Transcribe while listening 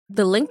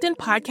The LinkedIn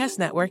Podcast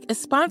Network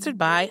is sponsored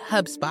by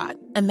HubSpot.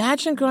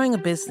 Imagine growing a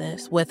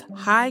business with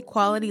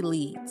high-quality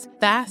leads,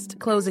 fast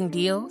closing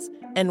deals,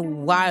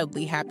 and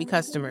wildly happy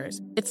customers.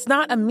 It's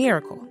not a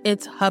miracle,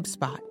 it's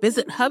HubSpot.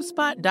 Visit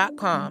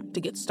HubSpot.com to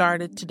get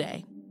started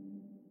today.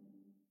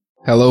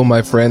 Hello,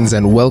 my friends,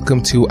 and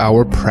welcome to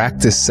our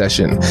practice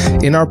session.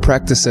 In our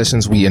practice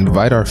sessions, we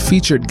invite our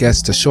featured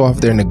guests to show off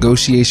their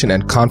negotiation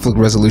and conflict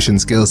resolution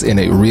skills in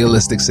a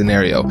realistic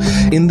scenario.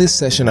 In this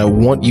session, I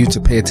want you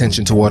to pay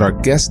attention to what our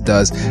guest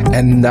does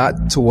and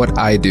not to what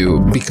I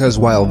do, because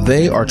while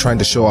they are trying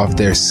to show off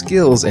their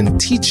skills and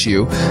teach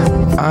you,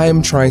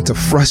 I'm trying to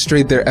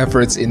frustrate their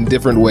efforts in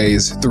different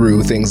ways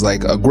through things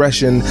like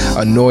aggression,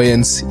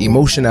 annoyance,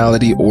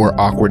 emotionality, or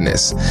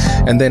awkwardness.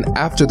 And then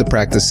after the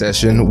practice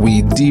session,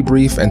 we debrief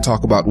and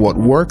talk about what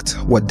worked,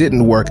 what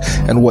didn't work,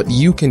 and what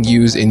you can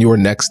use in your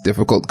next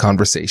difficult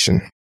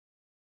conversation.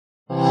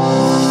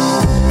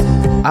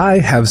 I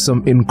have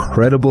some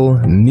incredible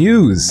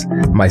news.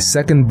 My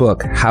second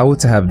book, How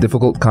to Have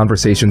Difficult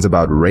Conversations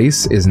About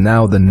Race, is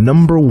now the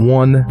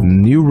 #1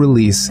 new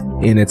release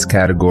in its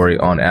category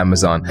on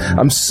Amazon.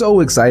 I'm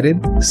so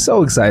excited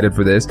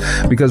for this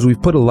because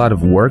we've put a lot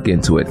of work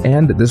into it,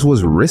 and this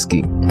was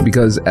risky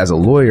because as a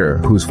lawyer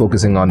who's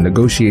focusing on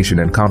negotiation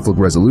and conflict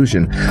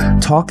resolution,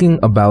 talking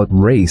about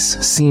race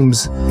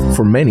seems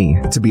for many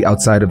to be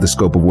outside of the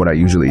scope of what I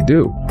usually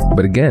do.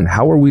 But again,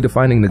 how are we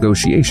defining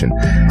negotiation?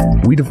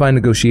 We define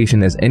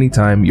negotiation as any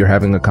time you're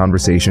having a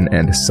conversation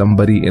and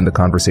somebody in the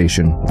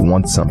conversation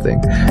wants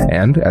something.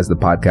 And as the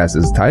podcast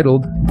is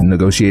titled,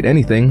 Negotiate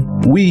Anything,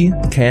 we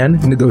can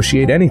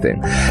negotiate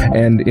anything.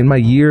 And in my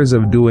years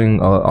of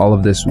doing all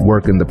of this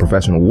work in the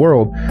professional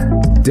world,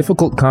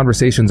 difficult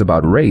conversations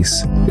about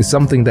race is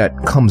something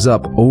that comes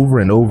up over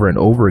and over and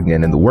over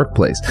again in the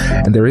workplace.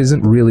 And there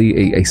isn't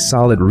really a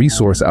solid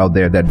resource out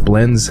there that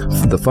blends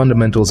the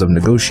fundamentals of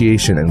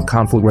negotiation and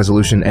conflict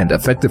resolution and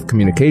effective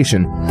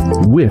communication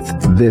with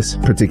this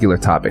particular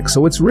topic.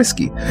 So it's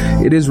risky.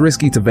 It is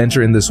risky to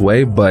venture in this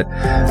way, but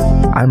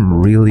I'm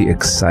really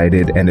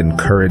excited and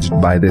encouraged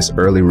by this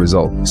early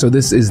result. So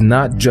this is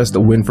not just a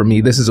win for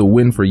me. This is a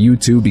win for you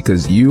too,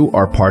 because you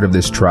are part of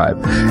this tribe.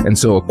 And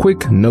so a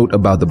quick note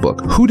about the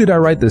book. Who did I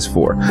write this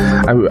for?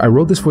 I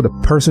wrote this for the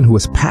person who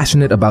is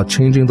passionate about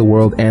changing the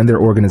world and their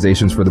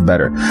organizations for the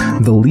better,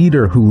 the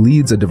leader who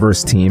leads a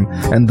diverse team,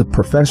 and the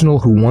professional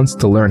who wants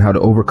to learn how to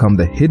overcome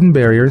the hidden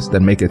barriers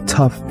that make it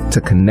tough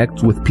to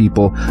connect with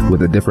people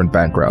with a different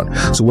background.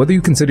 So whether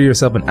you consider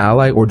yourself an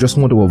ally or just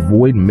want to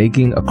avoid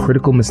making a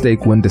critical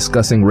mistake when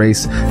discussing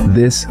race,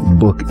 this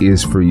book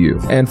is for you.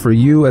 And for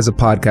you as a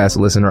podcast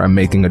listener, I'm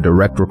making a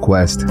direct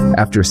request.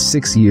 After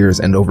 6 years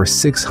and over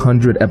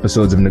 600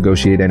 episodes of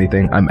Negotiate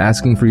Anything, I'm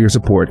asking for your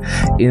support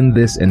in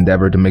this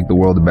endeavor to make the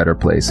world a better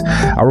place.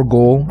 Our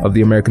goal of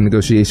the American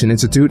Negotiation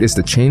Institute is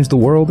to change the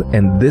world,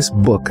 and this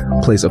book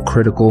plays a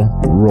critical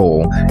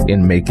role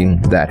in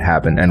making that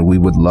happen, and we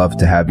would love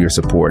to have your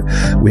support.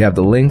 We have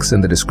the links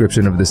in the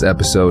description of this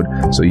episode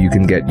so you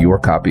can get your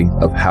copy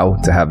of How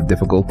to Have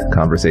Difficult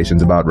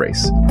Conversations About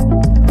Race.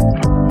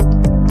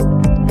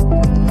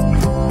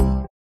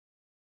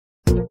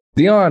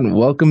 Dion,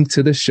 welcome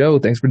to the show.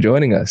 Thanks for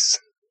joining us.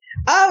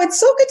 Oh, it's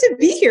so good to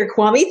be here,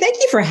 Kwame. Thank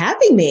you for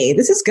having me.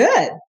 This is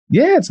good.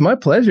 Yeah, it's my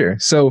pleasure.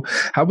 So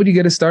how would you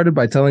get us started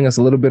by telling us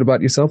a little bit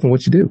about yourself and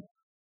what you do?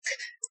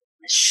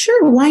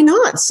 Sure, why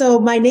not? So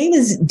my name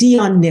is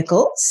Dion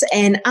Nichols,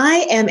 and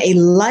I am a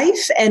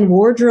life and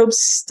wardrobe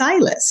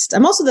stylist.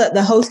 I'm also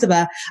the host of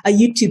a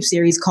YouTube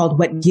series called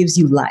What Gives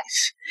You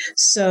Life.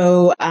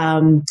 So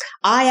I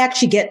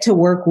actually get to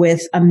work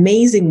with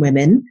amazing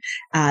women.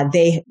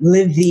 They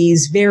live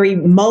these very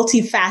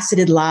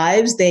multifaceted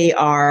lives. They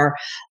are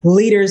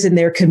leaders in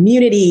their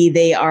community.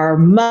 They are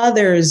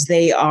mothers.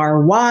 They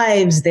are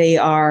wives. They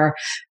are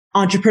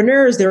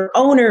entrepreneurs. They're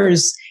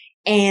owners.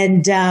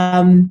 And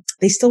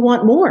they still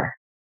want more.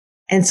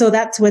 And so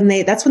that's when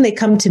they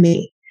come to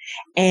me.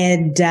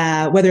 And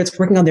whether it's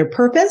working on their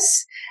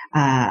purpose,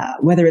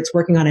 whether it's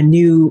working on a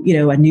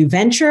new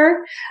venture,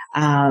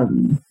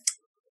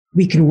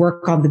 we can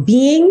work on the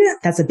being.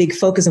 That's a big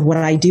focus of what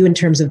I do in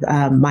terms of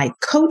my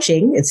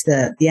coaching. It's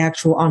the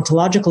actual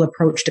ontological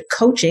approach to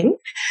coaching.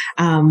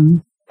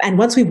 And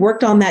once we've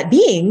worked on that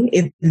being,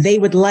 if they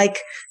would like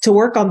to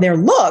work on their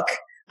look,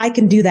 I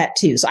can do that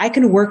too. So I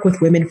can work with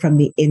women from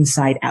the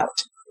inside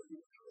out.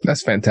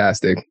 That's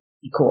fantastic.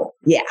 Cool.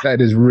 Yeah.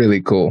 That is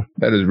really cool.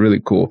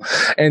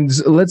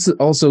 And let's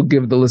also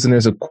give the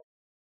listeners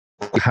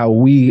how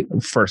we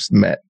first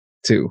met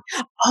too.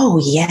 Oh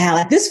yeah.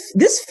 Like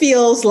this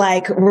feels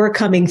like we're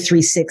coming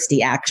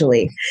 360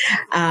 actually.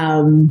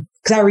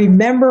 Cause I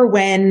remember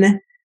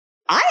when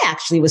I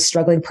actually was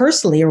struggling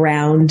personally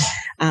around,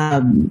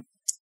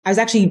 I was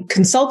actually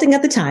consulting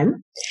at the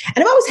time, and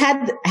I've always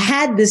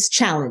had this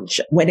challenge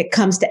when it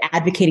comes to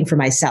advocating for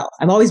myself.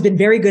 I've always been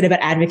very good about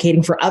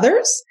advocating for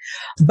others,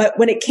 but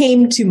when it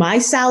came to my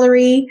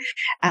salary,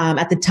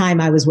 at the time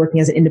I was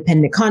working as an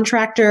independent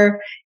contractor,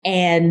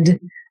 and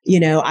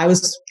I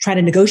was trying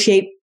to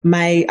negotiate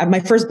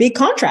my first big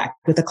contract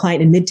with a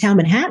client in Midtown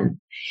Manhattan.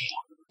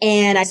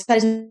 And I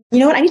decided, you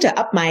know what? I need to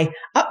up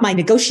my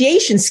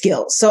negotiation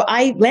skills. So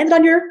I landed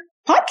on your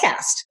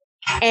podcast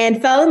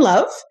and fell in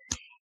love.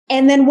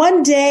 And then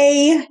one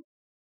day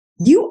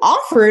you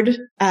offered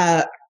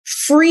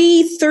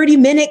free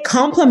 30-minute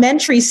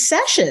complimentary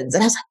sessions.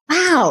 And I was like,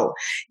 wow,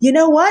 you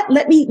know what?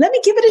 Let me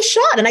give it a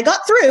shot. And I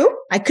got through.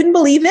 I couldn't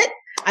believe it.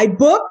 I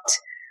booked.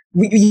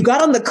 You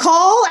got on the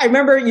call. I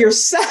remember your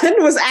son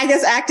was, I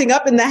guess, acting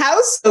up in the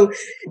house. So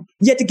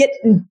you had to get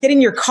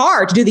in your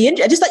car to do the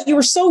interview. I just thought you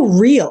were so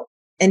real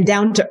and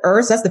down to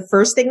earth. So that's the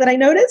first thing that I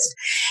noticed.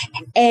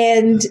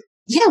 And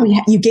yeah,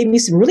 you gave me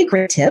some really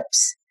great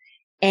tips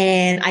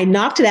and I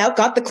knocked it out,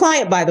 got the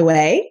client, by the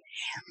way.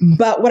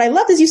 But what I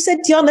loved is you said,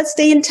 Dion, let's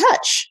stay in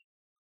touch.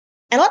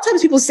 And a lot of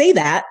times people say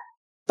that,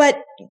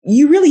 but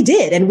you really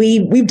did. And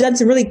we've done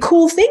some really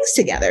cool things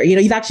together. You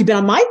know, you've actually been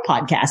on my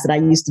podcast that I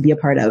used to be a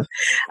part of.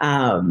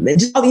 And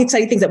just all the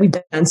exciting things that we've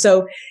done.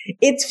 So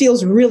it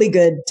feels really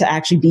good to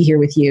actually be here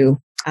with you.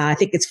 I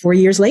think it's 4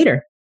 years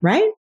later,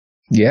 right?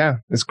 Yeah,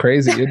 it's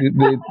crazy.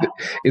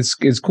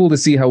 It's cool to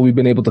see how we've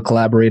been able to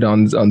collaborate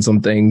on some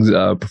things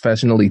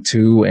professionally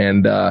too.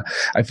 And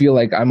I feel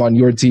like I'm on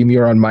your team,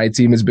 you're on my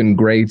team. It's been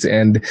great.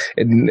 And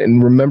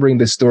remembering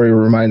this story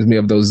reminds me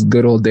of those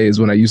good old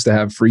days when I used to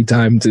have free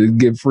time to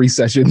give free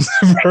sessions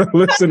for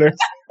listeners.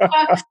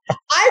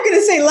 I'm going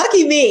to say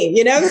lucky me,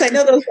 you know, because I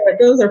know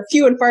those are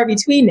few and far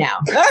between now.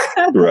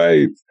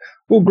 Right.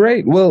 Well,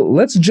 great. Well,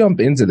 let's jump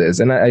into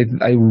this. And I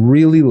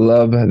really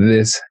love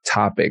this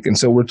topic. And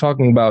so we're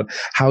talking about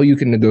how you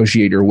can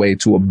negotiate your way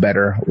to a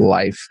better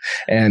life.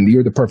 And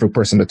you're the perfect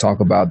person to talk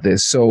about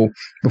this. So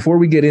before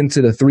we get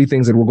into the three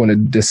things that we're going to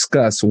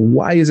discuss,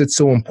 why is it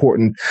so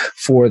important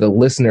for the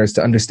listeners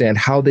to understand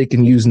how they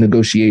can use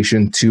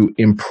negotiation to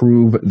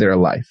improve their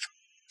life?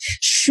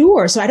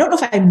 Sure. So I don't know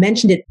if I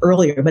mentioned it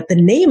earlier, but the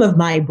name of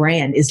my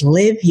brand is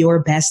Live Your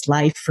Best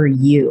Life for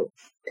You.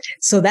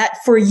 So that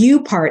for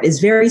you part is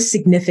very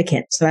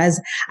significant. So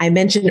as I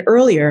mentioned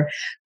earlier,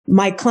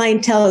 my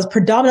clientele is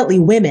predominantly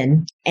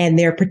women and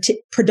they're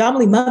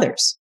predominantly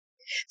mothers.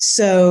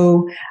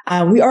 So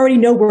we already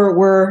know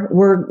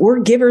we're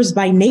givers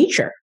by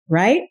nature,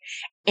 right?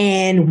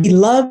 And we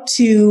love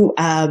to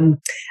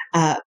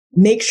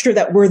make sure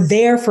that we're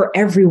there for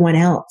everyone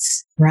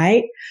else,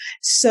 right?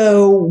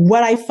 So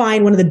what I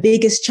find one of the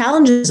biggest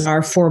challenges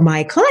are for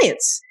my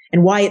clients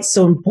and why it's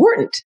so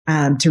important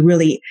to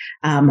really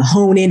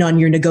hone in on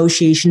your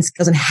negotiation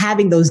skills and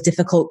having those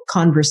difficult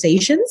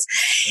conversations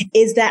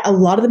is that a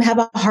lot of them have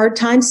a hard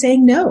time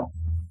saying no.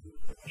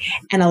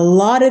 And a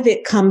lot of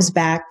it comes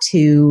back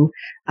to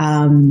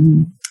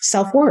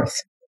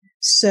self-worth.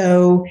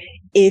 So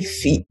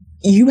if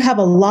you have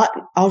a lot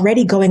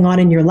already going on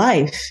in your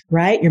life,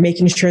 right? You're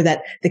making sure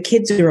that the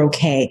kids are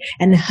okay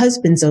and the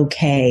husband's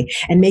okay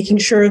and making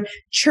sure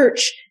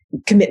church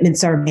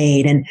commitments are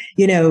made and,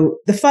 you know,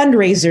 the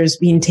fundraisers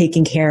being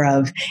taken care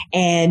of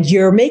and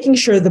you're making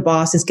sure the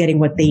boss is getting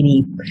what they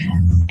need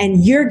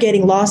and you're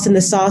getting lost in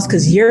the sauce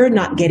because you're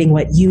not getting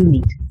what you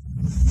need,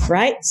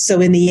 right? So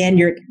in the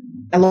end,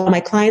 a lot of my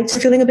clients are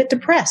feeling a bit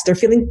depressed. They're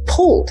feeling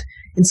pulled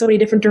in so many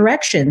different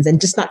directions and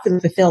just not feeling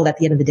fulfilled at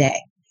the end of the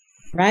day,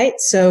 right?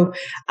 So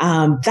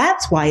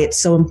that's why it's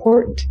so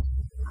important.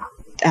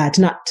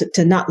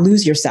 To not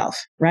lose yourself,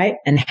 right?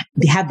 And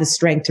have the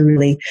strength to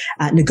really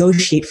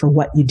negotiate for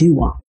what you do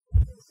want.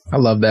 I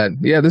love that.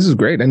 Yeah, this is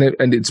great. And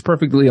it's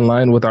perfectly in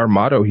line with our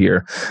motto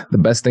here. The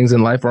best things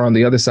in life are on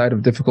the other side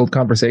of difficult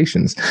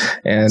conversations.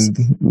 And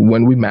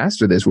when we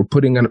master this, we're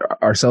putting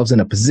ourselves in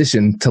a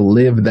position to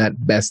live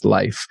that best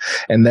life.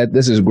 And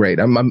this is great.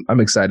 I'm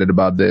excited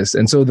about this.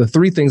 And so the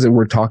three things that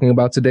we're talking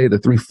about today, the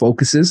three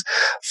focuses.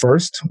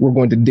 First, we're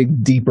going to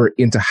dig deeper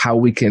into how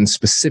we can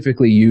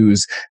specifically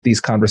use these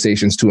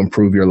conversations to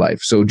improve your life.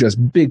 So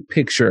just big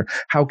picture,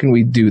 how can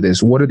we do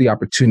this? What are the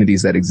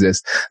opportunities that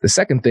exist? The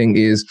second thing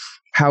is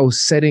how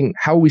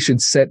we should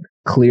set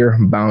clear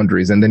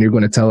boundaries. And then you're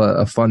going to tell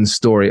a fun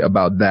story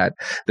about that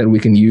we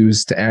can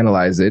use to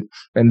analyze it.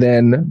 And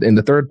then in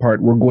the third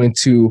part, we're going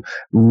to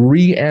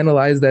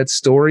reanalyze that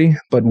story,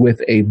 but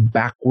with a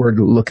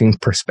backward looking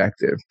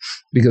perspective.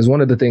 Because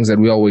one of the things that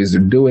we always are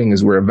doing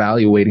is we're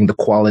evaluating the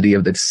quality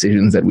of the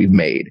decisions that we've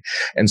made.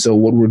 And so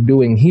what we're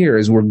doing here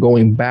is we're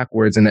going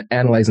backwards and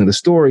analyzing the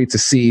story to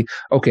see,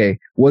 okay,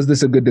 was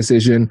this a good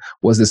decision?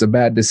 Was this a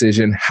bad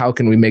decision? How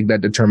can we make that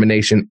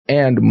determination?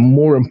 And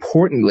more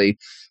importantly,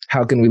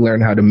 how can we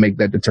learn how to make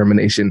that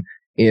determination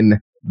in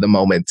the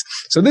moment?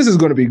 So this is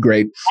going to be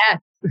great.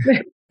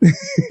 Yeah.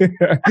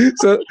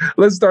 So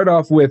let's start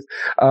off with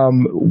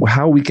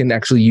how we can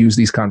actually use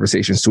these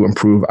conversations to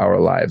improve our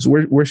lives.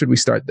 Where should we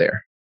start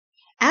there?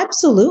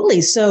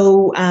 Absolutely.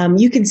 So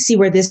you can see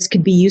where this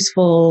could be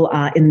useful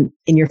in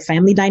your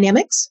family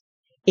dynamics,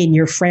 in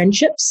your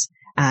friendships,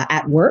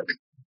 at work.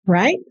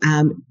 Right.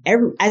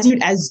 As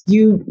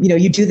you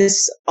do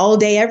this all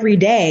day, every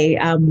day,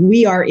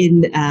 we are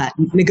in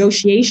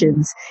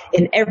negotiations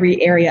in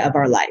every area of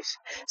our life.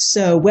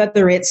 So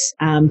whether it's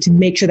to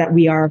make sure that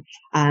we are,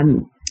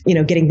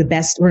 getting the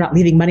best, we're not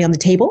leaving money on the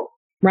table,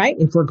 right?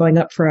 If we're going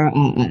up for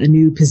a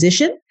new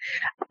position.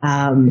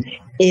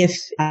 If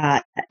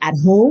at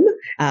home,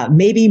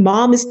 maybe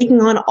mom is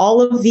taking on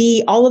all of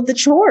the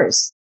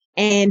chores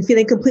and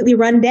feeling completely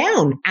run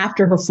down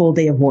after her full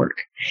day of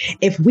work.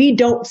 If we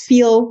don't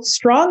feel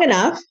strong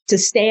enough to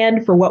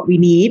stand for what we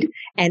need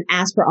and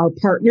ask for our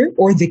partner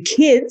or the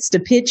kids to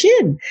pitch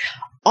in,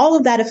 all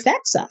of that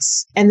affects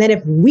us. And then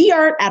if we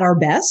aren't at our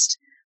best,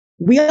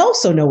 we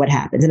also know what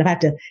happens. And if I have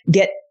to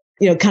get,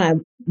 kind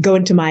of go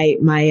into my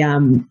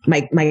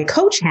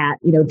coach hat,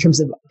 in terms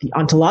of the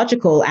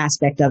ontological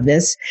aspect of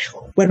this,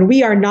 when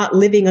we are not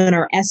living in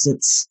our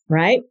essence,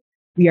 right?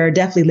 We are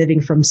definitely living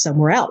from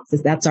somewhere else.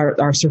 That's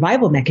our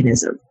survival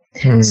mechanism.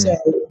 So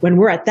when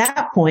we're at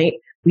that point,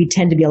 we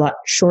tend to be a lot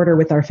shorter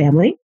with our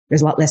family.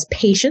 There's a lot less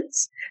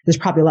patience. There's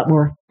probably a lot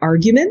more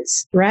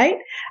arguments, right?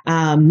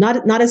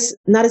 Not as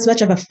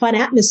much of a fun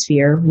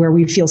atmosphere where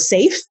we feel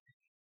safe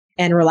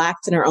and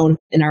relaxed in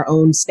our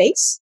own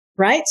space,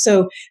 right?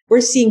 So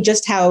we're seeing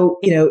just how,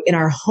 in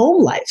our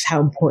home life, how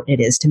important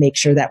it is to make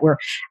sure that we're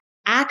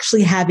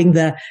actually having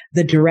the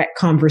direct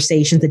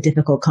conversations, the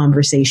difficult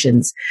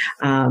conversations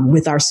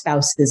with our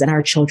spouses and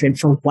our children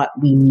for what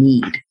we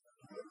need.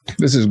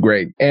 This is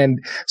great.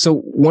 And so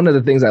one of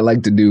the things I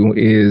like to do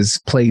is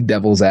play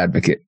devil's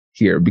advocate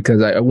here,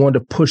 because I want to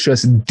push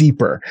us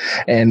deeper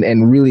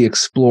and really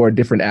explore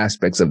different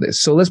aspects of this.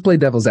 So let's play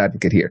devil's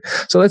advocate here.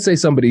 So let's say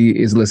somebody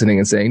is listening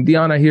and saying,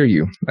 Dion, I hear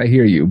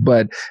you,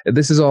 but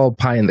this is all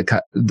pie in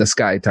the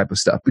sky type of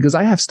stuff, because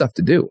I have stuff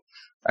to do.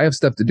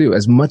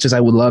 As much as I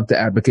would love to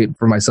advocate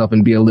for myself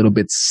and be a little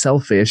bit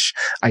selfish,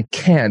 I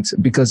can't,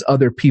 because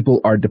other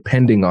people are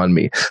depending on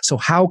me. So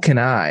how can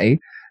I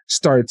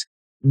start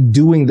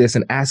doing this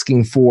and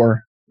asking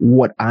for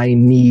what I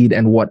need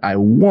and what I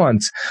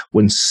want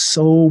when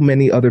so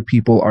many other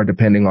people are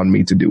depending on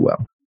me to do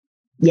well?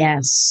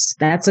 Yes,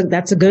 that's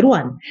a good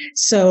one.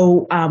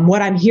 So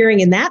what I'm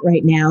hearing in that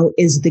right now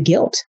is the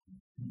guilt,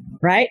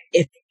 right?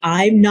 If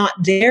I'm not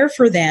there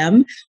for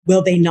them,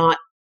 will they not,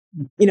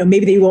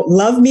 maybe they won't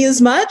love me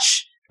as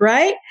much,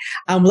 right?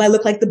 Will I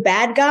look like the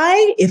bad guy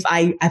if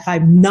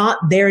I'm not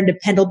there and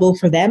dependable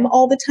for them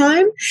all the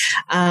time?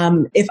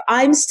 If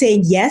I'm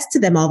saying yes to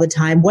them all the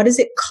time, what is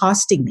it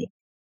costing me?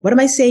 What am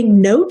I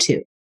saying no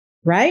to,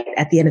 right?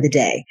 At the end of the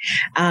day.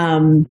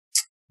 A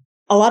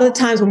lot of the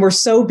times when we're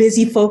so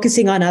busy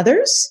focusing on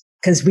others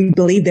because we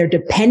believe they're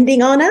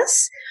depending on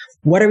us,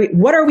 what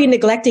are we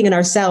neglecting in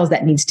ourselves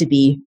that needs to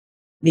be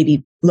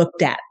maybe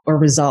looked at or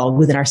resolved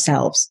within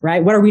ourselves,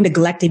 right? What are we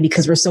neglecting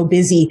because we're so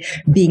busy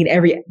being in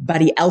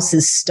everybody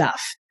else's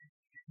stuff,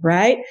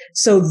 right?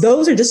 So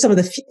those are just some of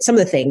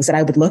the things that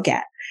I would look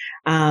at,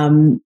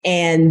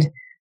 and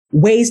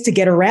ways to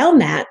get around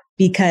that,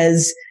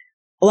 because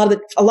a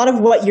lot of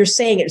what you're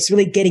saying, it's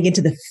really getting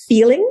into the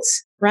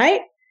feelings,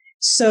 right?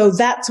 So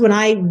that's when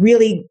I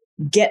really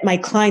get my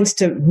clients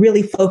to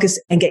really focus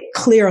and get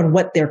clear on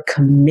what they're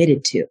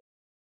committed to.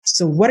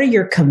 So what are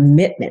your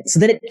commitments? So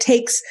that it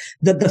takes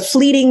the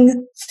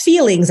fleeting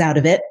feelings out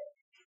of it,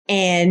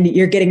 and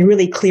you're getting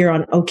really clear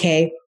on,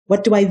 okay,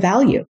 what do I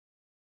value?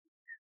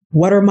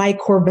 What are my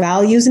core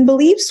values and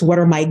beliefs? What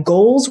are my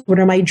goals? What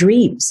are my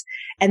dreams?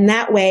 And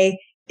that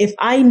way, if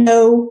I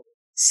know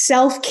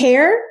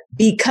self-care,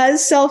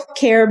 because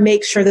self-care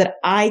makes sure that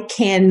I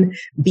can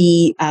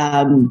be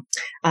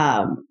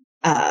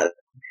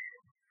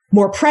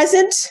more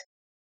present,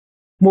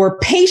 more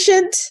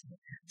patient,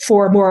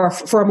 for a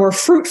more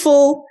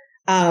fruitful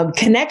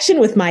connection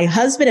with my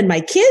husband and my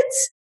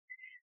kids.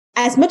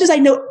 As much as I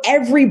know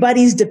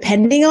everybody's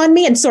depending on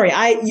me, and sorry,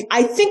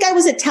 I think I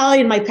was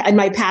Italian in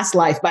my past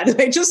life, by the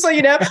way, just so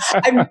you know,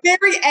 I'm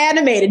very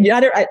animated.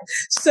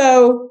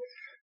 So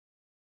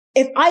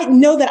if I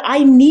know that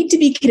I need to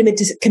be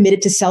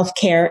committed to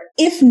self-care,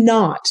 if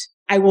not,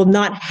 I will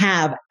not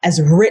have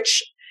as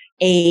rich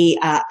a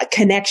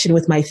connection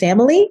with my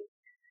family.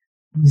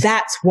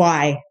 That's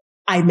why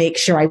I make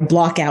sure I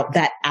block out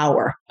that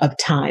hour of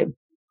time.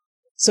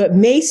 So it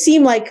may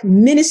seem like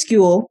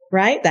minuscule,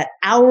 right? That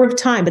hour of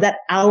time, but that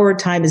hour of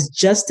time is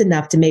just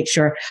enough to make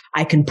sure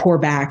I can pour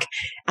back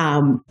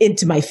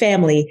into my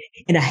family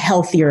in a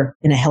healthier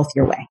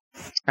way.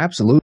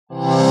 Absolutely.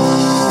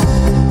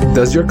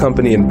 Does your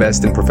company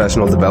invest in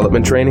professional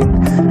development training?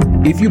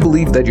 If you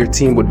believe that your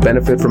team would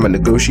benefit from a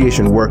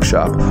negotiation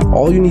workshop,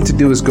 all you need to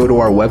do is go to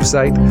our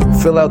website,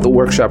 fill out the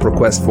workshop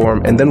request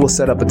form, and then we'll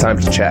set up a time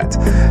to chat.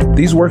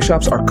 These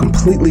workshops are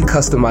completely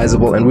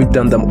customizable, and we've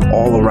done them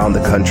all around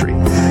the country.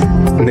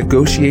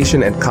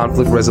 Negotiation and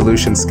conflict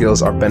resolution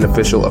skills are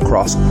beneficial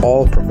across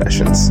all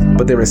professions,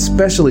 but they're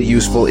especially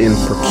useful in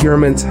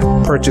procurement,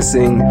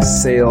 purchasing,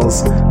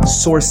 sales,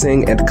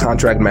 sourcing, and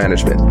contract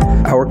management.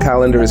 Our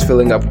calendar is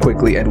filling up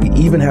quickly, and we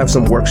even have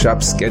some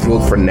workshops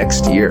scheduled for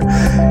next year.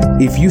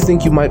 If you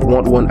think you might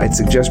want one, I'd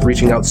suggest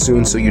reaching out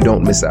soon so you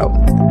don't miss out.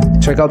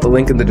 Check out the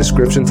link in the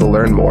description to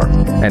learn more.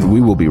 And we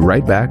will be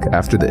right back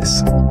after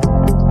this.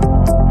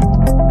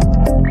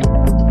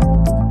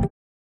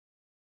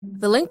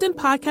 The LinkedIn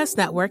Podcast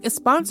Network is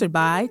sponsored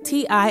by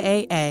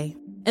TIAA.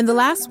 In the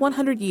last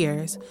 100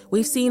 years,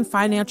 we've seen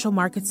financial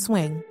markets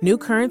swing, new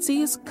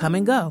currencies come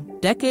and go,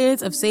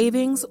 decades of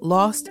savings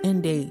lost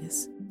in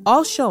days,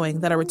 all showing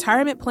that a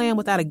retirement plan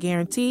without a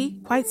guarantee,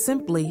 quite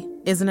simply,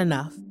 isn't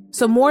enough.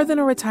 So more than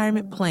a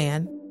retirement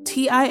plan,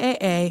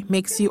 TIAA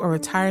makes you a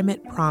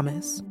retirement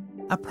promise.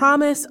 A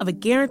promise of a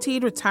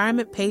guaranteed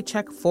retirement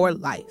paycheck for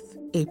life.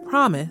 A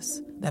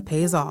promise that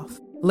pays off.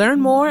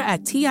 Learn more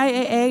at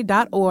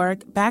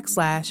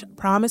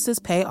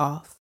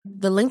TIAA.org/promisespayoff.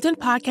 The LinkedIn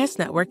Podcast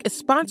Network is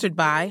sponsored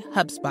by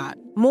HubSpot.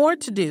 More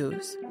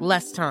to-dos,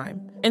 less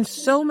time, and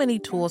so many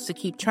tools to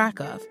keep track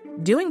of.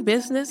 Doing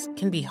business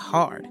can be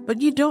hard,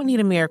 but you don't need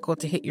a miracle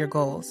to hit your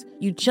goals.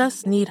 You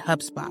just need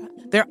HubSpot.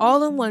 Their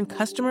all-in-one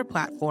customer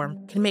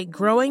platform can make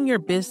growing your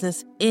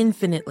business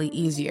infinitely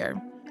easier.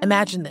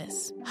 Imagine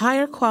this: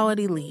 higher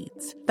quality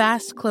leads,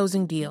 fast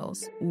closing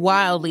deals,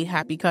 wildly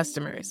happy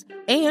customers,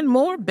 and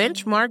more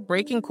benchmark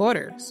breaking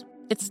quarters.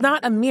 It's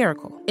not a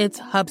miracle, it's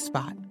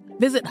HubSpot.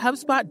 Visit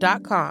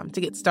HubSpot.com to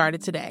get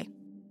started today.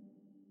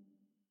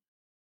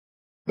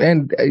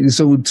 And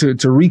so to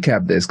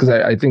recap this, because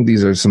I think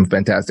these are some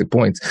fantastic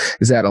points,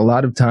 is that a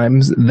lot of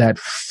times that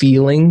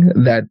feeling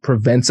that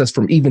prevents us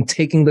from even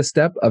taking the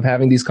step of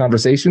having these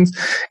conversations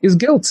is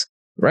guilt,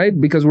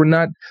 right? Because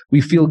we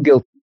feel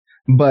guilty,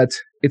 but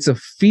it's a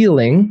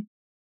feeling,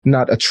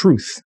 not a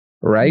truth,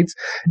 right?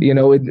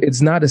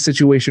 It's not a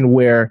situation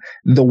where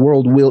the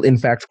world will in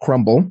fact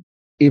crumble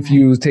if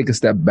you take a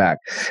step back.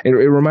 It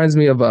reminds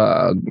me of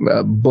a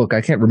book.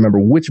 I can't remember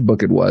which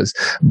book it was,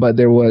 but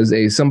there was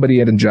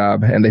somebody at a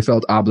job and they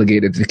felt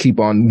obligated to keep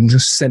on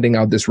just sending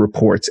out this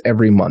report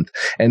every month.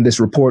 And this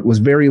report was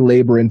very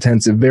labor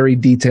intensive, very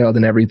detailed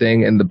and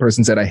everything. And the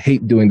person said, I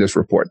hate doing this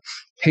report,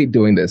 hate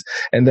doing this.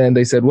 And then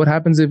they said, what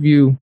happens if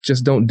you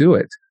just don't do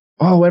it?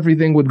 Oh,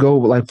 everything would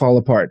go fall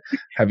apart.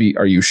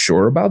 Are you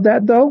sure about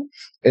that though?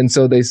 And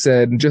so they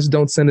said, just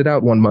don't send it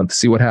out 1 month,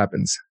 see what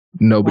happens.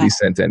 Nobody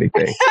sent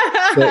anything.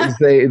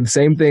 The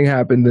same thing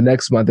happened the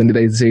next month, and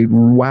they say,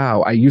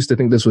 wow, I used to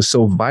think this was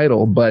so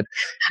vital, but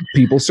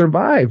people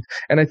survived.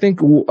 And I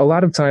think a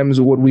lot of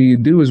times what we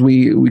do is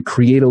we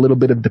create a little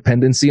bit of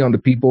dependency on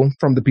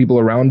from the people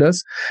around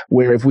us,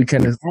 where if we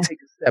can take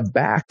a step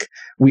back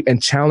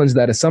and challenge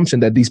that assumption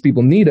that these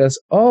people need us,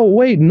 oh,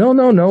 wait,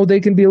 no,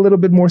 they can be a little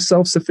bit more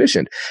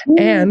self-sufficient.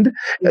 And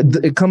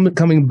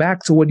coming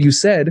back to what you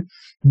said,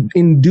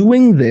 in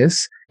doing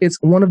this, it's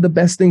one of the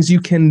best things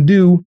you can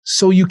do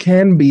so you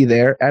can be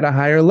there at a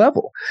higher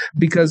level.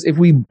 Because if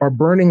we are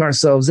burning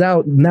ourselves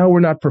out, now we're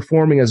not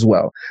performing as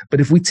well.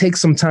 But if we take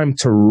some time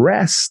to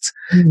rest,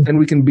 then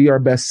we can be our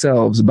best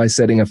selves by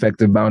setting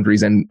effective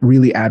boundaries and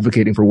really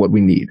advocating for what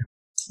we need.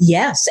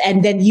 Yes.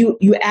 And then you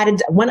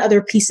added one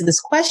other piece of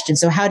this question.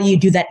 So how do you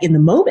do that in the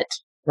moment?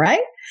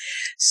 Right?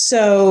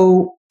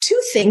 So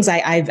 2 things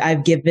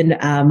I've given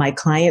my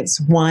clients.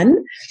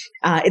 One,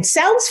 it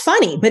sounds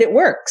funny, but it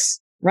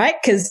works, right?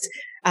 Because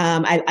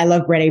I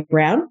love Brené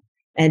Brown,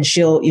 and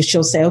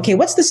she'll say, okay,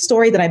 what's the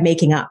story that I'm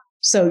making up?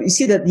 So you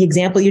see the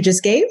example you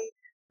just gave,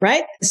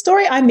 right? The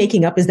story I'm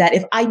making up is that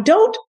if I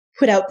don't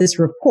put out this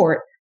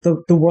report,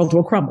 the world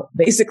will crumble,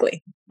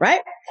 basically,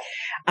 right?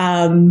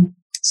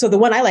 So the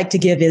one I like to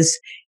give is,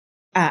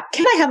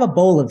 can I have a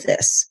bowl of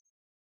this?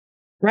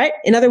 Right?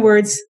 In other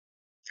words,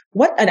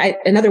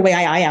 another way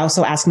I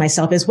also ask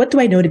myself is, what do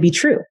I know to be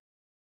true?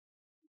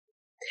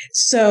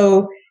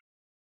 So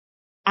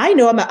I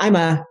know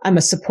I'm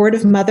a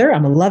supportive mother.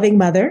 I'm a loving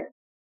mother.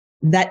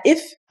 That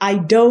if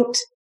I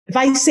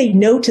say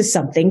no to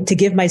something to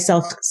give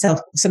myself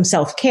some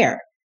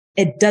self-care,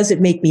 it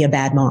doesn't make me a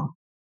bad mom.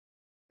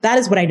 That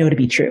is what I know to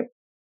be true.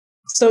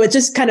 So it's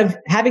just kind of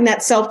having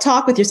that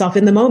self-talk with yourself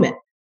in the moment.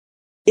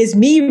 Is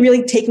me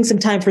really taking some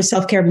time for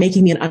self-care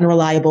making me an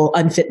unreliable,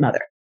 unfit mother?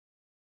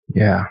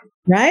 Yeah.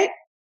 Right?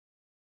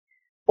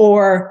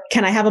 Or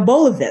can I have a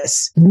bowl of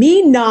this?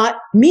 Me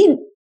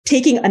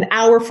taking an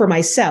hour for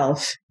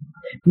myself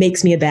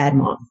makes me a bad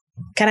mom.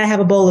 Can I have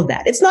a bowl of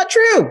that? It's not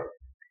true.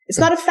 It's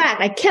not a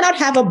fact. I cannot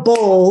have a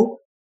bowl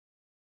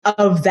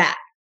of that.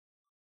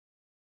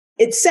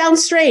 It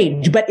sounds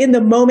strange, but in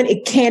the moment,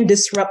 it can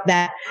disrupt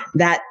that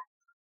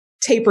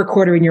tape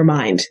recorder in your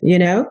mind,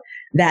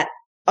 that,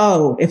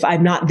 oh, if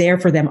I'm not there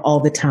for them all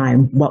the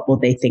time, what will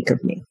they think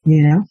of me?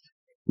 Yeah.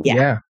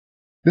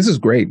 This is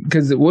great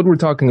because what we're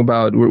talking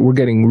about, we're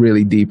getting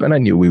really deep, and I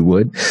knew we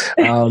would.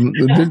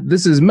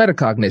 This is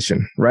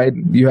metacognition, right?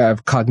 You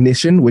have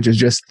cognition, which is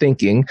just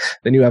thinking.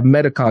 Then you have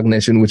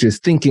metacognition, which is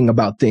thinking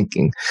about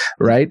thinking,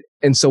 right?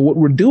 And so what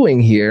we're doing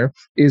here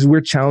is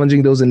we're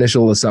challenging those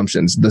initial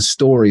assumptions, the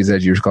stories,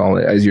 as you're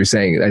calling it, as you're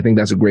saying. I think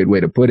that's a great way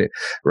to put it,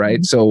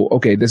 right? So,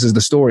 okay, this is the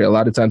story. A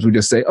lot of times we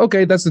just say,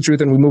 okay, that's the truth,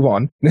 and we move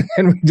on,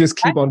 and we just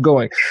keep on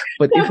going.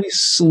 But if we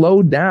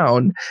slow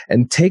down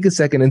and take a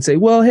second and say,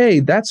 well, hey,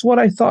 that's what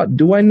I thought.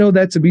 Do I know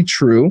that to be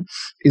true?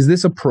 Is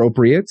this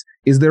appropriate?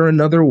 Is there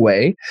another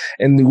way?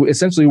 And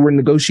essentially, we're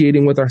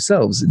negotiating with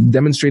ourselves,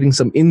 demonstrating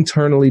some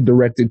internally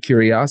directed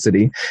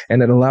curiosity.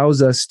 And it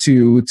allows us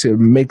to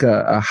make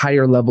a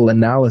higher level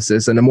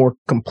analysis and a more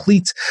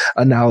complete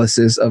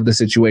analysis of the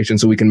situation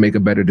so we can make a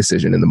better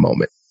decision in the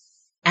moment.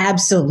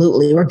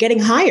 Absolutely. We're getting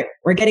higher.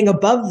 We're getting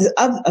above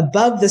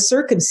the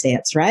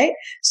circumstance, right?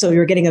 So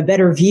you're getting a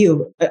better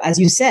view, as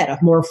you said, a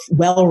more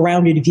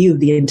well-rounded view of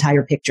the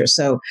entire picture.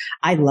 So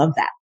I love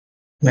that.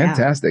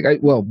 Fantastic.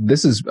 Well,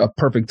 this is a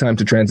perfect time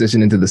to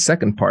transition into the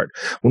second part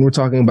when we're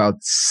talking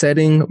about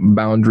setting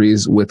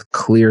boundaries with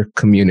clear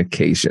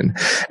communication.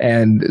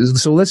 And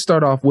so let's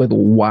start off with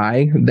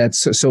why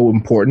that's so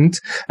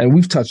important. And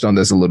we've touched on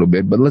this a little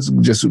bit, but let's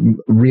just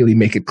really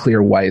make it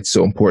clear why it's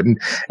so important.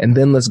 And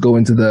then let's go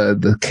into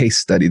the case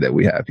study that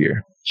we have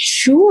here.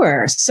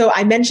 Sure. So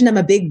I mentioned I'm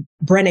a big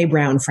Brené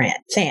Brown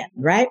fan,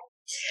 right?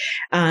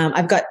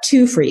 I've got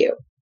two for you.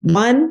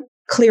 One,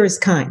 clear is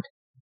kind.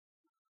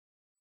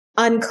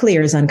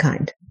 Unclear is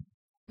unkind.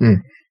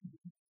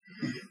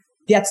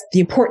 That's the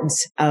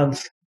importance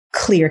of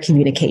clear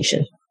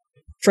communication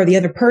for the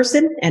other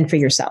person and for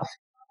yourself.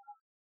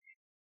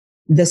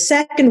 The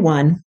second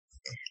one,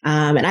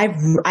 and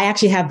I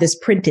actually have this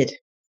printed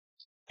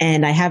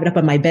and I have it up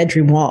on my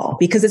bedroom wall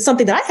because it's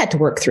something that I had to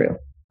work through,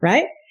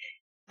 right?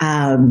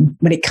 When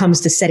it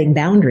comes to setting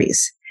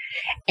boundaries.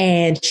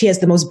 And she has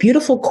the most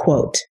beautiful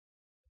quote.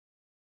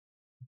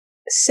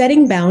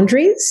 Setting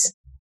boundaries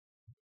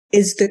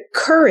is the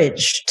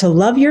courage to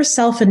love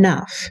yourself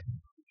enough,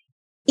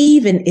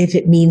 even if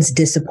it means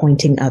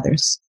disappointing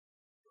others.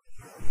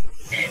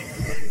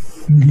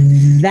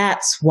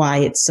 That's why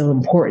it's so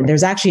important.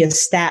 There's actually a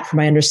stat from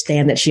I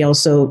understand that she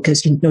also,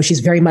 because she's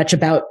very much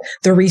about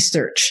the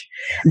research,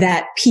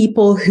 that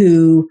people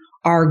who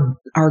are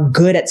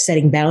good at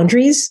setting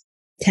boundaries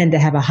tend to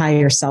have a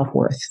higher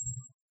self-worth.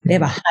 They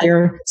have a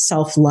higher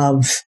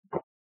self-love.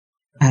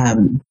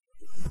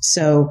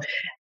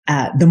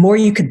 The more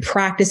you can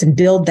practice and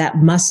build that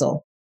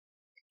muscle,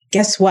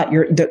 guess what?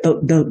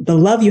 The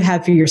love you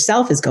have for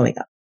yourself is going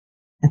up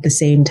at the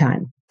same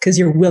time because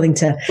you're willing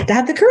to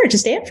have the courage to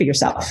stand for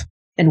yourself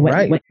and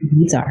what your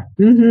needs are.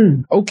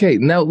 Mm-hmm. Okay,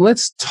 now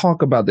let's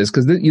talk about this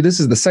because this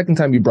is the second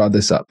time you brought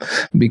this up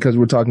because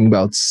we're talking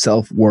about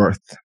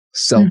self-worth,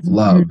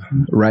 self-love,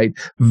 right?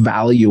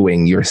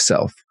 Valuing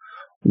yourself.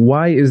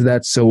 Why is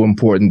that so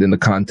important in the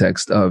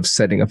context of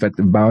setting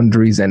effective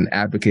boundaries and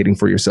advocating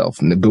for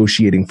yourself,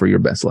 negotiating for your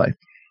best life?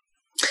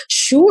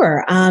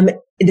 Sure.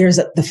 There's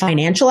the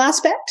financial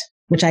aspect,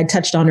 which I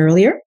touched on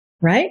earlier,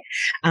 right?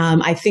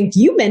 I think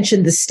you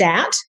mentioned the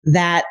stat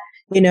that,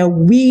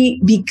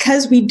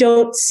 because we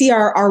don't see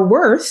our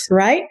worth,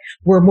 right?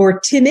 We're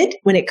more timid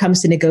when it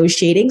comes to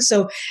negotiating.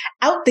 So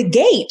out the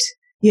gate,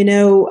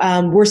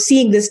 we're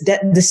seeing this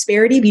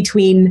disparity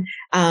between,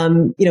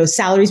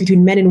 salaries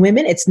between men and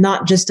women. It's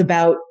not just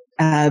about,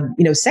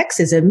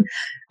 sexism.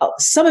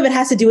 Some of it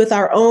has to do with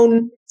our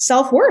own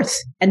self-worth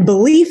and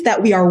belief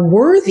that we are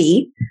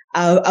worthy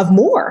of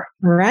more,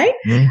 right?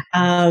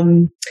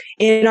 Mm-hmm.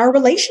 In our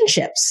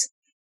relationships,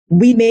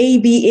 we may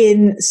be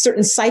in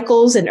certain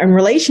cycles and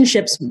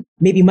relationships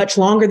maybe much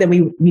longer than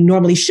we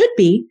normally should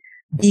be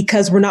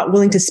because we're not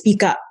willing to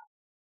speak up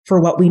for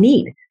what we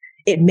need.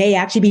 It may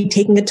actually be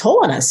taking a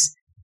toll on us,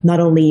 not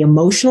only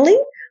emotionally,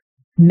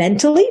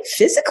 mentally,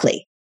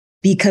 physically,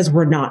 because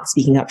we're not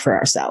speaking up for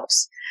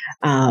ourselves.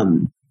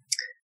 I'm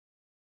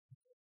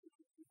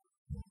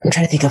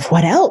trying to think of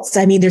what else.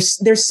 I mean,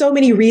 there's so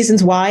many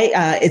reasons why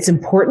it's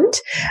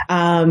important.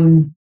 I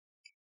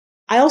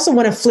also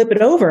want to flip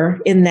it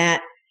over in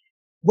that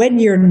when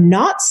you're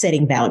not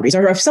setting boundaries,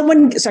 or if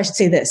someone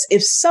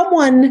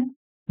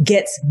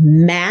gets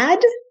mad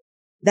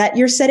that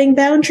you're setting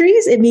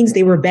boundaries, it means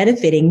they were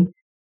benefiting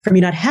from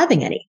you not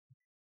having any.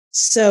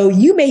 So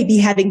you may be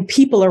having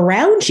people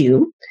around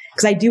you,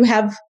 because I do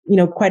have,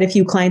 quite a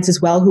few clients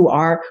as well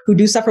who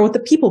do suffer with the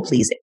people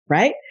pleasing,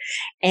 right?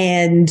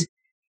 And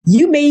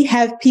you may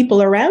have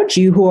people around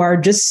you who are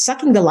just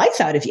sucking the life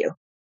out of you,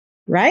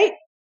 right?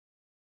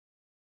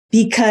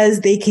 Because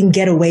they can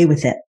get away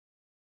with it.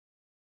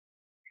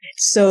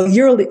 So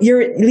you're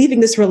leaving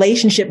this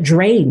relationship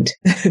drained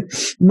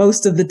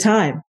most of the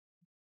time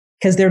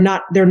because they're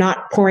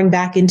not pouring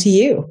back into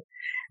you.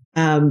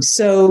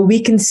 So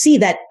we can see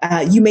that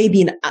you may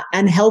be in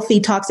unhealthy,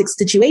 toxic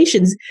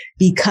situations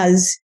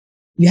because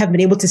you haven't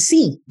been able to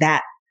see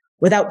that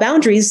without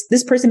boundaries,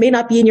 this person may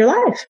not be in your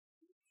life.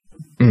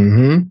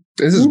 Mm-hmm.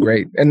 This is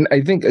great. And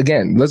I think,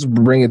 again, let's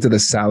bring it to the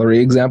salary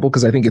example,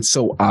 because I think it's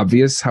so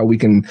obvious how we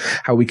can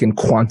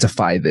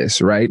quantify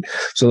this, right?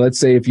 So let's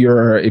say if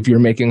you're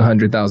making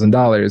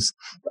 $100,000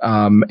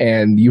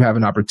 and you have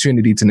an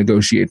opportunity to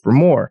negotiate for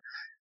more.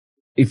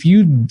 If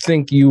you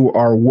think you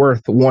are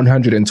worth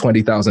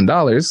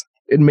 $120,000,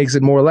 it makes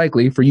it more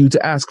likely for you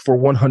to ask for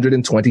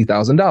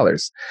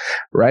 $120,000,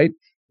 right?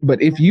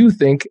 But if you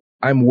think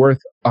I'm worth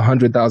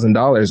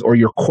 $100,000, or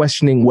you're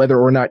questioning whether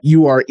or not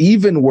you are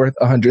even worth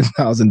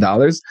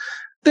 $100,000,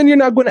 then you're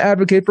not going to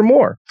advocate for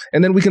more.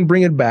 And then we can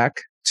bring it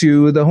back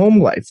to the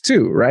home life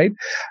too, right?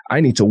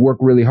 I need to work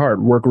really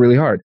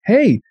hard.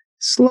 Hey,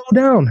 slow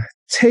down,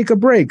 take a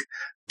break.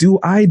 Do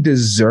I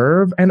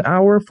deserve an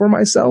hour for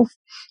myself?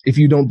 If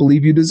you don't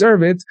believe you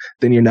deserve it,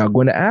 then you're not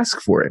going to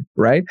ask for it,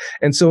 right?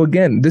 And so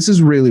again, this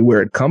is really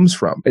where it comes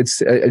from.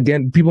 It's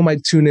again, people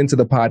might tune into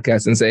the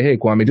podcast and say, hey,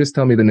 Kwame, just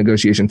tell me the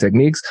negotiation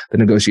techniques, the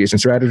negotiation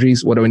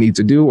strategies. What do I need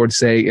to do or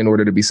say in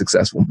order to be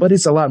successful? But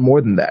it's a lot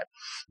more than that.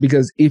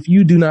 Because if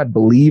you do not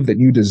believe that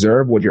you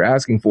deserve what you're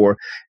asking for,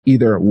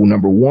 either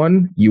number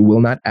one, you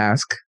will not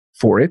ask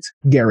for it,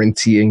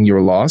 guaranteeing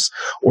your loss,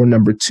 or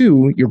number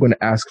two, you're going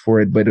to ask for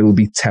it, but it'll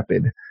be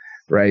tepid,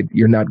 right?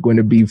 You're not going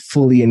to be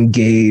fully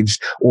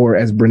engaged, or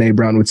as Brene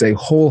Brown would say,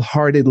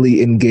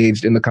 wholeheartedly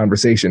engaged in the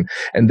conversation.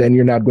 And then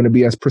you're not going to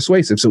be as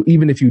persuasive. So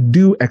even if you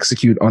do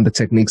execute on the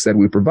techniques that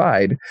we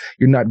provide,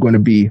 you're not going to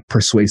be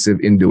persuasive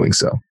in doing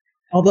so.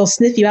 Oh, they'll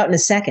sniff you out in a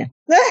second.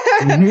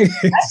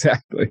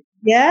 Exactly.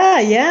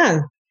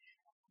 Yeah.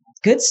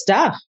 Good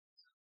stuff.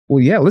 Well,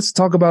 yeah, let's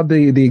talk about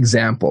the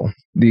example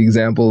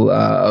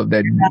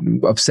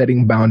of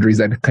setting boundaries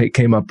that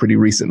came up pretty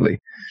recently.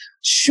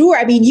 Sure.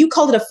 I mean, you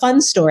called it a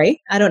fun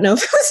story. I don't know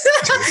if it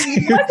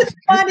wasn't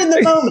fun in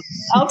the moment.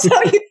 I'll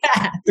tell you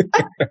that.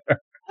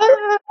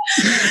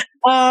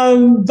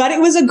 But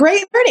it was a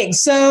great learning.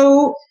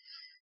 So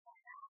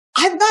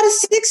I've got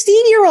a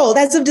 16-year-old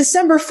as of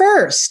December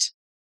 1st.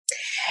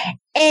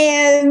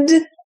 And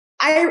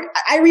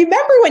I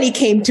remember when he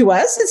came to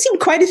us, it seemed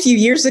quite a few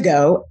years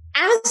ago,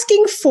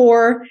 asking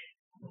for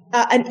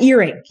an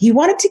earring. He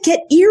wanted to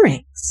get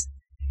earrings.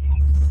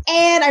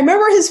 And I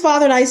remember his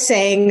father and I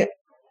saying,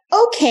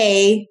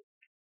 okay,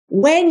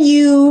 when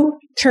you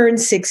turn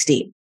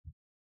 16.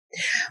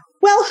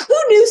 Well, who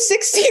knew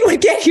 16 would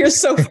get here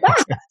so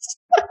fast?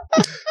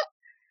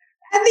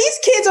 And these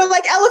kids are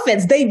like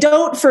elephants. They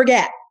don't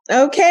forget.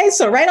 Okay.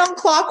 So right on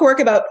clockwork,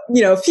 about,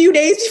 a few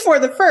days before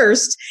the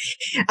first,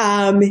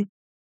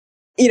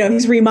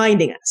 he's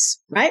reminding us,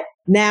 right?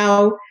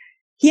 Now,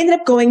 he ended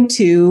up going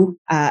to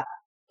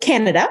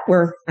Canada,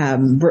 where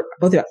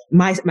both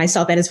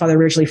myself and his father are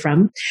originally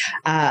from.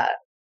 It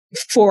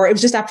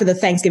was just after the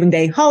Thanksgiving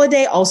Day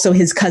holiday, also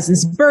his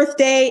cousin's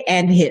birthday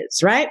and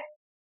his, right?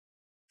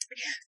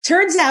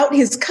 Turns out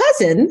his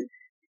cousin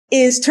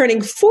is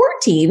turning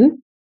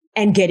 14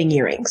 and getting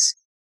earrings.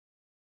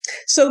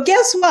 So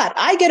guess what?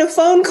 I get a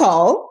phone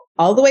call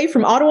all the way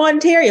from Ottawa,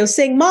 Ontario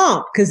saying,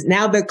 Mom, because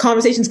now the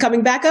conversation's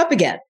coming back up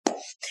again.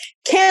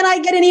 Can I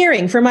get an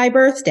earring for my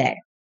birthday?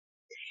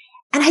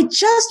 And I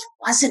just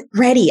wasn't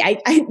ready.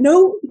 I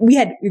know we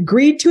had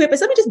agreed to it,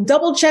 but let me just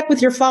double check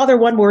with your father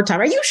one more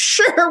time. Are you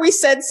sure we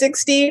said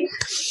 16?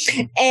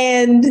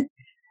 And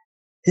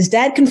his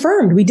dad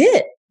confirmed we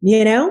did,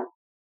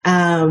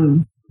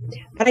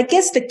 But I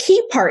guess the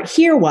key part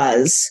here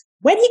was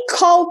when he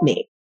called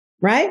me,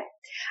 right?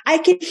 I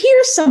could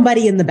hear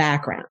somebody in the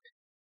background.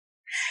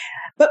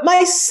 But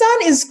my son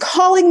is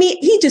calling me.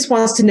 He just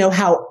wants to know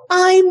how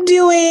I'm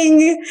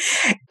doing.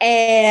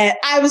 And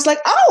I was like,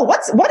 oh,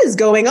 what is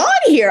going on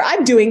here?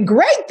 I'm doing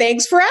great.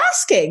 Thanks for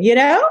asking.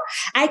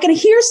 I can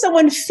hear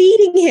someone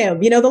feeding him,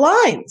 the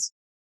lines.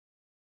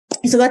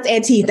 So that's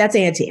Auntie. That's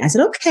Auntie. I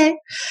said, okay.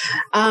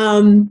 So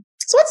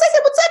I said,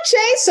 what's up,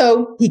 Jay?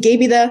 So he gave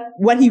me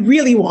what he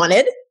really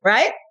wanted,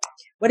 right?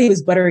 What he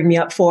was buttering me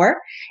up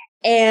for.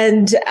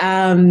 And,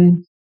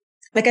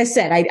 like I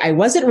said, I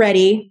wasn't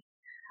ready.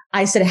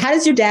 I said, how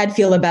does your dad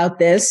feel about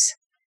this?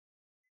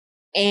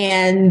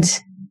 And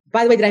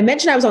by the way, did I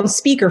mention I was on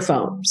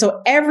speakerphone? So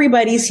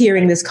everybody's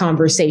hearing this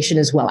conversation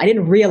as well. I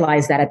didn't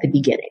realize that at the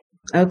beginning.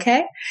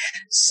 Okay.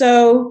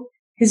 So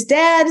his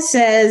dad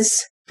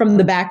says from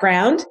the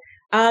background,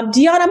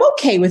 Dion, I'm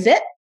okay with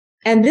it.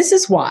 And this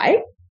is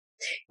why,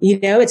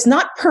 it's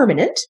not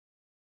permanent.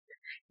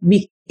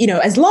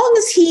 As long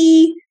as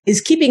he is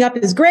keeping up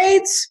his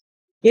grades,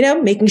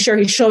 making sure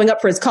he's showing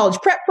up for his college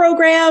prep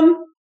program.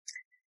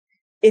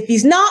 If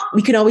he's not,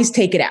 we can always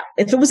take it out.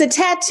 If it was a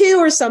tattoo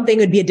or something, it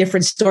would be a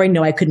different story.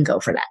 No, I couldn't go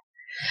for that.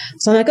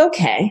 So I'm like,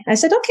 okay. I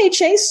said, okay,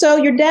 Chase. So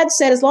your dad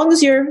said, as long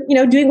as you're,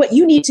 doing what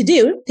you need to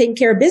do, taking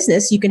care of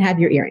business, you can have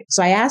your earring.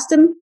 So I asked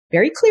him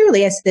very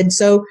clearly, I said,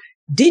 so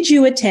did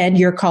you attend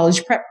your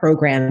college prep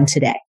program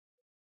today?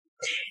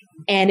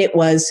 And it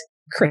was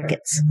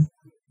crickets.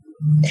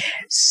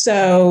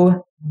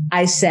 So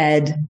I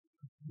said,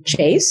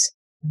 Chase,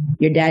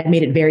 your dad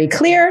made it very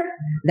clear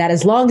that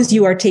as long as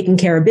you are taking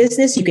care of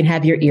business, you can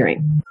have your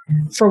earring.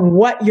 For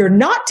what you're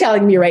not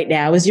telling me right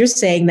now is you're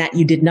saying that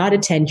you did not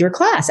attend your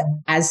class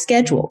as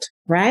scheduled,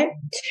 right?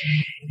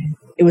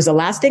 It was the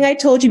last thing I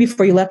told you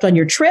before you left on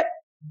your trip.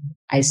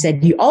 I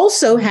said you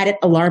also had it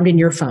alarmed in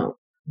your phone.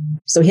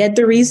 So he had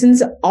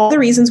all the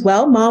reasons.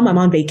 Well, Mom, I'm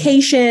on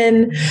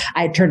vacation.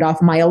 I turned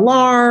off my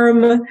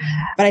alarm.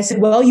 But I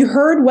said, well, you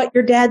heard what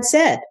your dad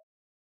said.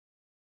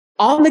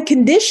 On the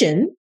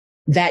condition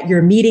that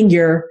you're meeting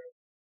your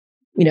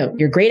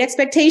great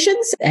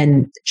expectations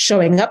and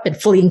showing up and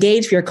fully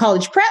engaged for your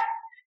college prep,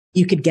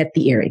 you could get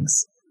the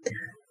earrings.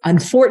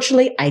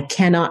 Unfortunately, I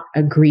cannot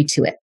agree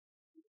to it.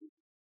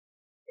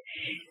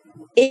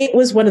 It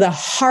was one of the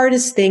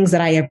hardest things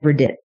that I ever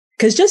did.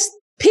 Because just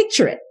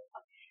picture it.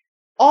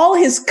 All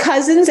his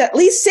cousins, at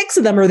least 6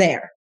 of them are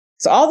there.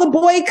 So all the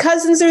boy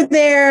cousins are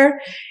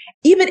there.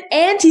 Even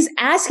Auntie's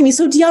asking me,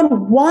 so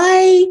Dion,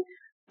 why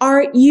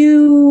aren't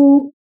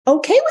you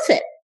okay with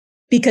it?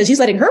 Because she's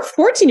letting her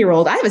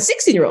 14-year-old, I have a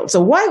 16-year-old.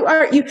 So why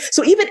aren't you?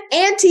 So even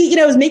Auntie,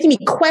 is making me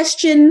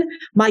question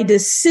my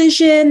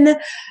decision.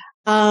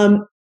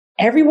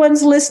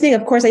 Everyone's listening.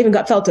 Of course, I even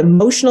felt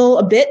emotional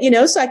a bit,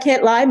 so I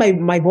can't lie.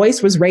 My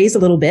voice was raised a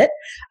little bit.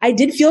 I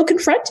did feel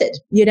confronted.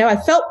 I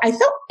felt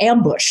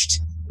ambushed,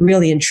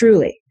 really and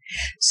truly.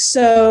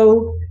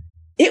 So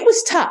it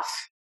was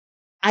tough.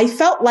 I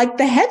felt like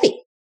the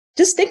heavy.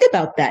 Just think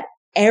about that.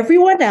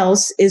 Everyone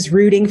else is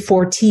rooting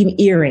for Team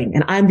Earring,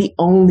 and I'm the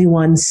only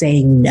one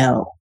saying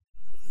no.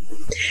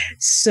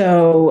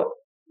 So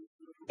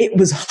it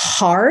was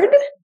hard,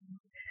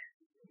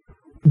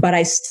 but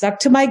I stuck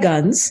to my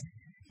guns.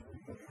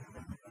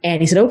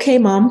 And he said, okay,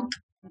 Mom.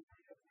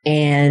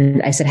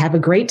 And I said, have a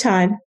great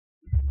time.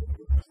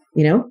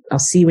 I'll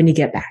see you when you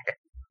get back.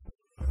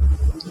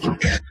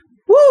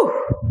 Woo!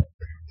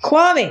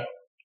 Kwame,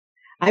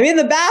 I'm in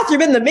the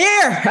bathroom in the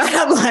mirror.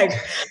 I'm like,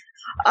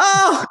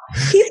 oh,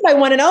 he's my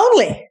one and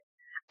only.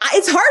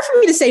 It's hard for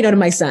me to say no to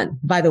my son,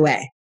 by the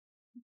way.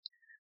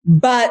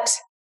 But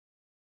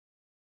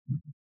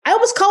I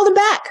almost called him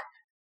back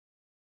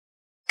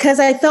because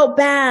I felt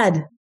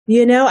bad.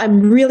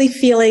 I'm really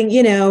feeling,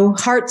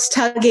 hearts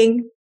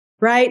tugging,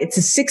 right? It's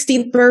his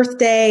 16th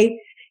birthday.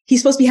 He's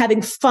supposed to be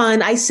having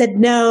fun. I said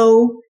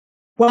no.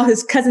 Well,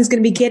 his cousin's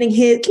going to be getting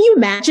his. Can you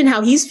imagine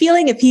how he's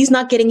feeling if he's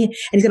not getting it and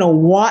he's going to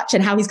watch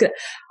and how he's going to,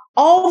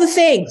 all the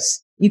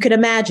things you could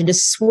imagine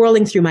just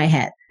swirling through my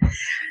head.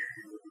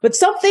 But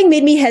something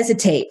made me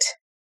hesitate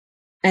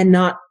and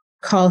not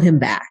call him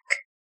back.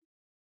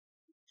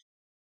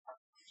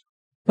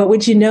 But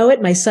would you know it?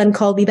 My son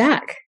called me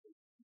back.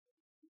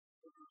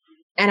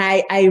 And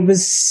I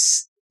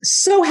was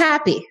so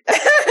happy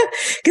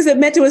because it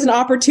meant it was an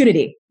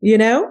opportunity,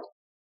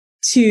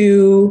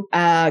 to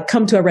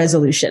come to a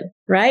resolution,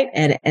 right?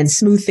 And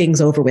smooth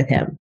things over with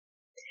him.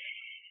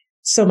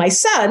 So my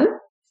son,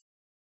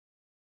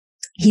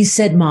 he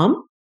said,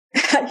 Mom,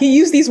 he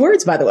used these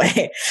words, by the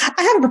way,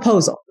 I have a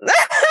proposal.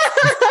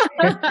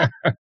 And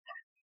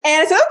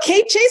I said,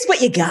 okay, Chase,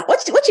 what you got?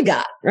 What you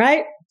got?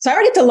 Right? So I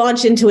already had to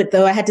launch into it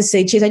though. I had to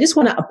say, Chase, I just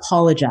want to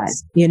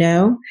apologize,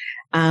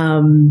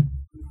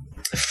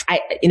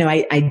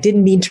 I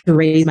didn't mean to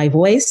raise my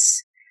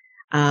voice,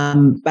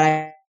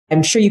 but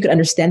I'm sure you could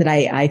understand that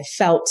I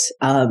felt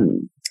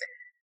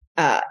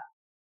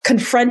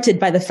confronted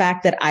by the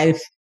fact that I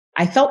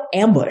felt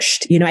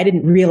ambushed. I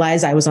didn't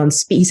realize I was on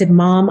speed. He said,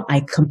 Mom, I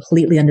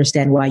completely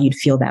understand why you'd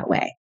feel that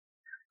way.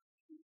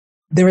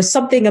 There was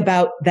something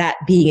about that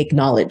being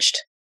acknowledged,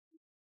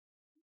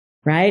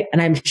 right?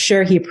 And I'm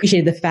sure he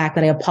appreciated the fact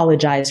that I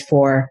apologized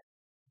for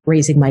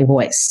raising my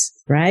voice,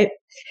 right?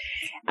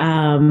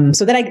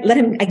 So then I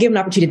gave him an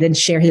opportunity to then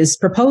share his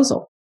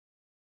proposal.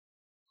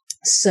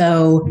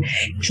 So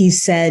he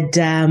said,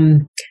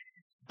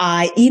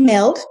 I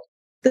emailed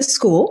the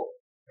school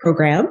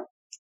program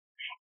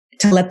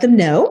to let them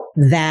know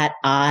that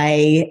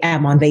I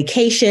am on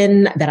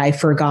vacation, that I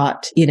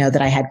forgot,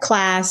 that I had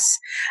class.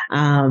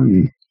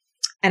 And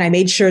I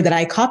made sure that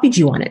I copied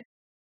you on it.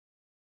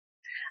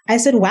 I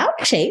said, wow,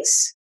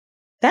 Chase,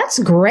 that's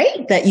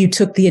great that you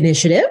took the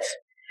initiative.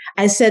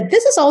 I said,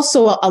 this is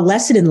also a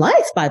lesson in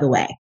life, by the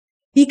way,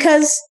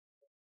 because,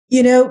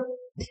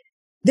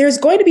 there's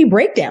going to be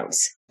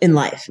breakdowns in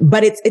life,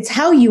 but it's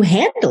how you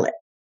handle it,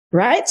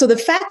 right? So the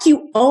fact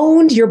you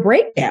owned your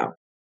breakdown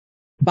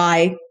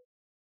by,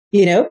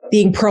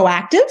 being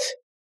proactive,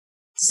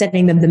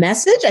 sending them the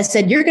message. I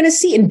said, you're going to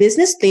see in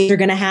business, things are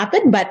going to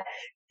happen, but,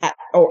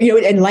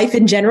 in life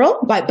in general,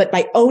 but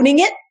by owning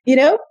it,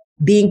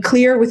 being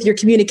clear with your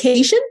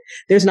communication,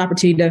 there's an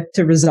opportunity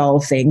to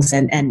resolve things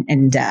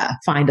and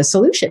find a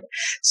solution.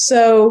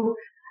 So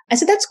I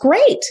said, that's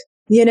great.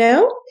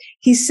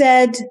 He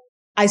said,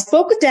 I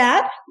spoke with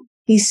Dad.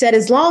 He said,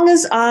 as long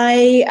as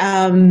I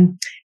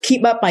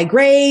keep up my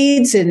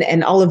grades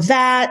and all of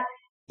that,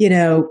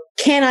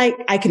 can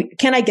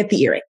I get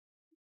the earring?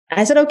 And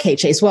I said, okay,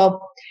 Chase.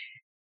 Well,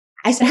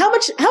 I said, how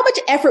much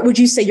effort would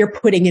you say you're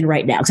putting in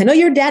right now? Because I know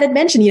your dad had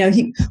mentioned,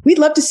 we'd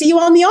love to see you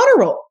on the honor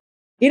roll.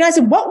 I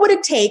said, what would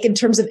it take in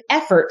terms of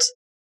effort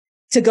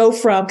to go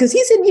from, because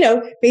he's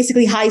in,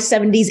 basically high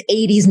 70s,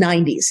 80s,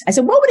 90s. I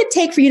said, what would it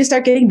take for you to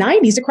start getting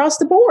 90s across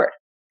the board?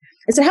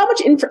 I said, how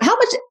much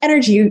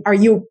energy are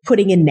you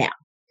putting in now?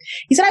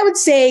 He said, I would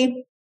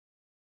say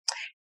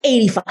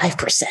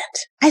 85%.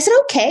 I said,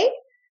 okay.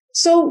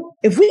 So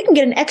if we can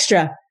get an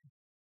extra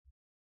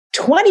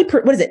 10,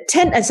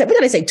 I said, what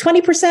did I say?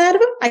 20% out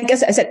of him? I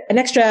guess I said an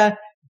extra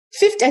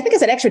 50, I think I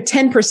said extra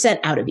 10%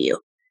 out of you.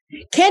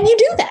 Can you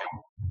do that?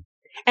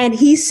 And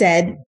he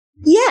said,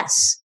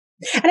 yes.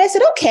 And I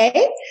said,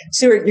 okay,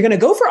 so you're going to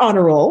go for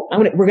honor roll.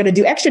 We're going to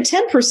do extra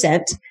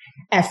 10%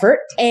 effort,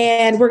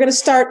 and we're going to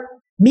start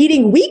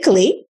meeting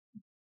weekly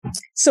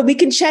so we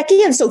can check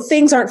in so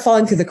things aren't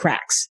falling through the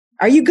cracks.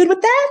 Are you good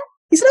with that?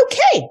 He said,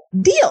 okay,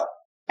 deal.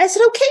 I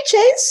said, okay,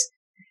 Chase,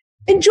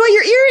 enjoy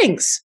your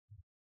earrings.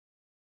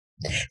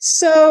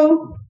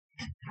 So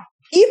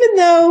even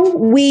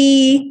though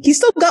he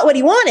still got what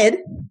he wanted,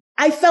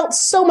 I felt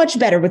so much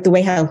better with the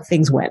way how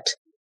things went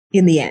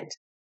in the end.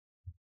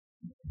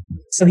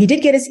 So he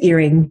did get his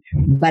earring,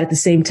 but at the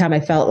same time, I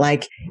felt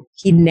like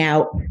he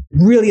now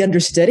really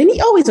understood, and he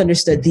always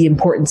understood the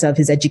importance of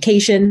his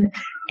education.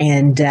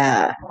 And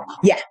that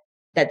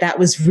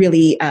was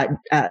really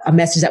a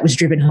message that was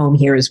driven home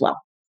here as well.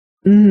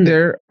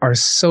 There are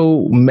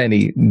so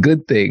many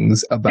good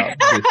things about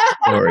this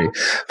story.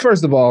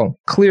 First of all,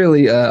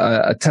 clearly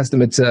a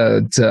testament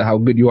to how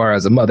good you are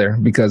as a mother,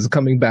 because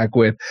coming back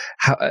with,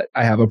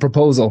 I have a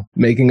proposal,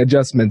 making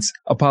adjustments,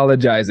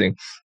 apologizing.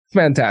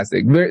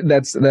 Fantastic.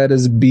 That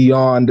is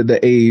beyond the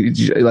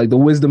age, like the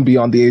wisdom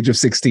beyond the age of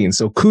 16.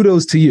 So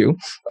kudos to you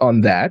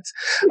on that.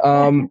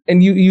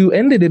 And you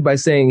ended it by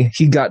saying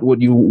he got what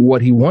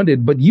he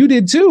wanted, but you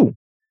did too.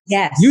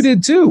 Yes. You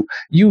did too.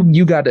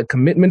 You got a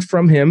commitment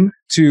from him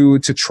to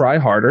try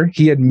harder.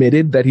 He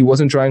admitted that he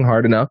wasn't trying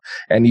hard enough,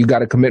 and you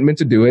got a commitment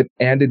to do it,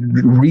 and it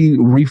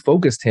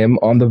refocused him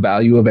on the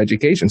value of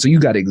education. So you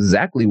got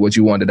exactly what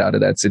you wanted out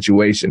of that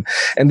situation.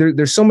 And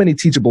there's so many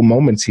teachable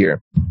moments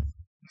here.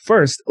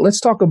 First,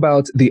 let's talk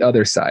about the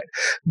other side,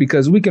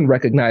 because we can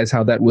recognize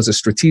how that was a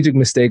strategic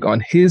mistake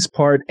on his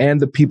part and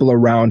the people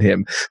around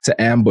him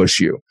to ambush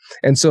you.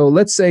 And so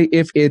let's say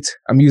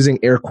I'm using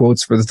air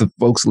quotes for the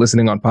folks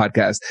listening on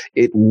podcast,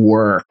 it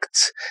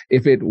worked.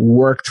 If it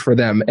worked for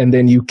them and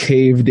then you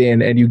caved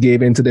in and you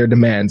gave in to their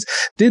demands,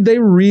 did they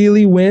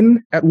really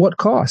win? At what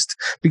cost?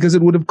 Because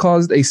it would have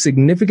caused a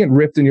significant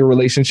rift in your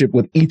relationship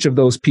with each of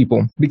those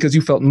people because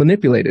you felt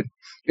manipulated.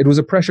 It was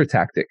a pressure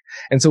tactic.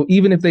 And so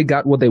even if they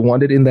got what they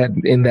wanted in that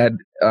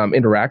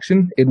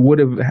interaction, it would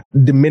have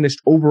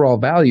diminished overall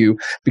value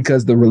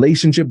because the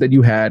relationship that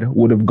you had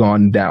would have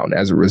gone down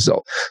as a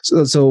result.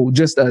 So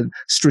just a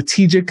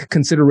strategic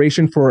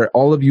consideration for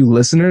all of you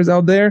listeners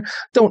out there,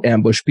 don't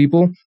ambush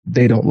people.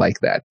 They don't like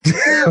that.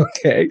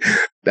 Okay.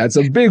 That's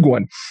a big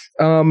one.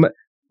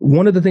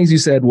 One of the things you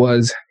said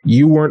was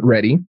you weren't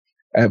ready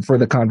for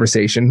the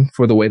conversation,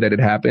 for the way that it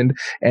happened,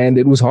 and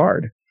it was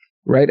hard.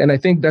 Right. And I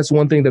think that's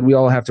one thing that we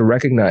all have to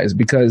recognize,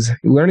 because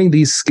learning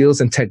these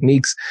skills and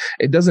techniques,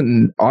 it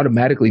doesn't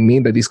automatically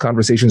mean that these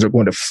conversations are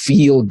going to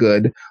feel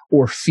good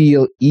or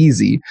feel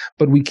easy.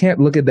 But we can't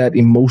look at that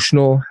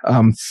emotional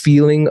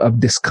feeling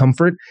of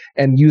discomfort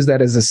and use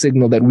that as a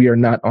signal that we are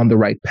not on the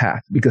right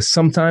path, because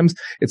sometimes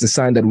it's a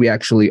sign that we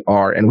actually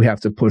are, and we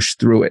have to push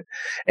through it.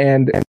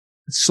 And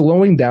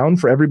slowing down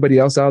for everybody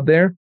else out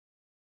there,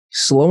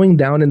 slowing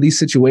down in these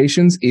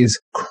situations is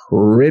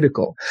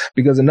critical,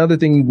 because another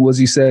thing was,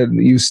 you said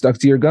you stuck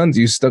to your guns,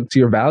 you stuck to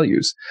your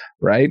values,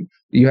 right?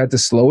 You had to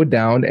slow it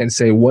down and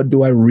say, what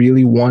do I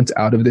really want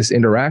out of this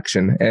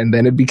interaction? And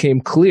then it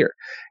became clear.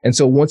 And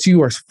so once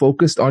you are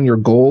focused on your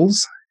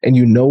goals and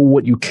you know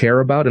what you care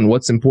about and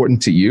what's important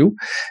to you,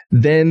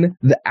 then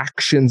the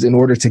actions in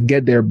order to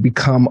get there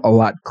become a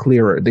lot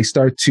clearer. They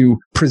start to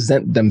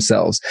present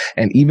themselves.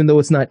 And even though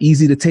it's not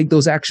easy to take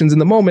those actions in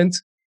the moment,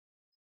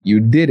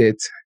 you did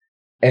it.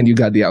 And you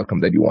got the outcome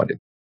that you wanted.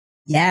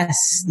 Yes.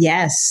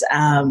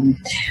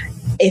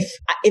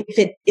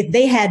 If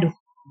they had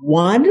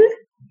won,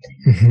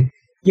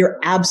 you're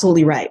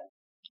absolutely right.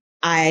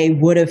 I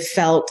would have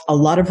felt a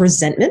lot of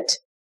resentment.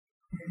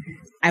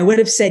 I would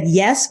have said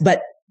yes,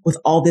 but with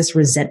all this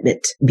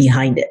resentment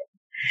behind it.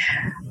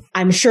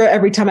 I'm sure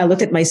every time I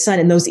looked at my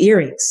son in those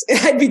earrings,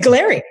 I'd be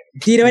glaring.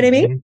 Do you know what I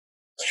mean?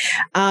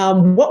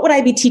 What would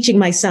I be teaching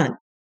my son?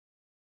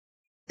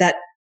 That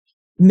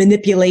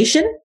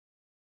manipulation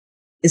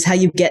is how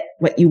you get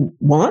what you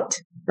want,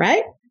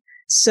 right?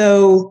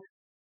 So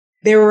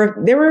there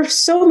were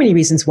so many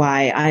reasons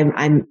why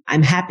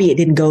I'm happy it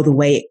didn't go the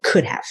way it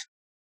could have,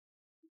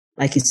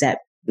 like you said.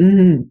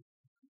 Mm-hmm.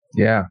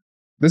 Yeah,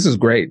 this is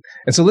great.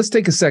 And so let's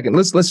take a second.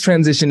 Let's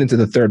transition into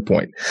the third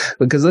point,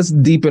 because let's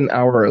deepen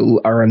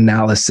our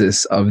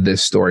analysis of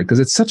this story,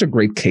 because it's such a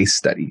great case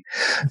study.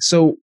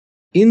 So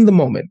in the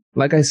moment,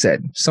 like I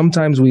said,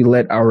 sometimes we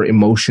let our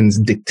emotions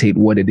dictate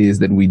what it is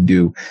that we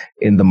do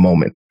in the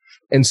moment.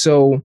 And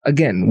so,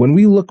 again, when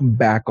we look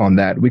back on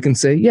that, we can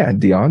say, yeah,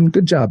 Dion,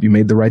 good job. You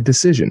made the right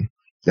decision.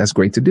 That's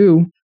great to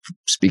do.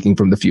 Speaking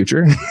from the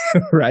future,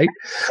 right?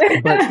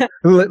 But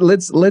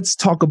let's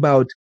talk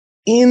about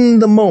in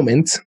the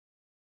moment,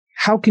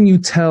 how can you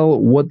tell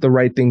what the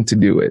right thing to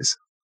do is?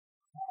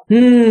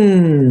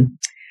 Well,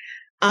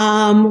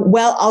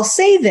 I'll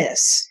say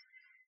this.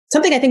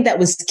 Something I think that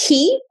was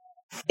key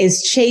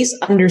is Chase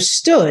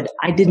understood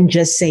I didn't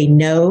just say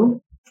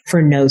no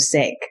for no's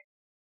sake.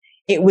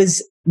 It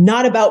was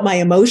not about my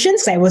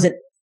emotions. I wasn't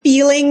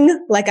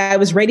feeling like I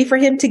was ready for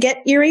him to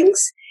get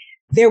earrings.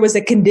 There was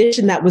a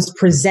condition that was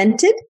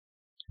presented.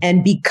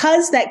 And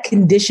because that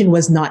condition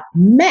was not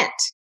met,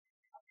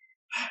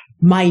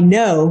 my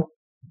no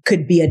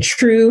could be a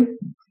true,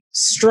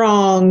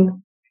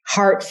 strong,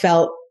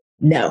 heartfelt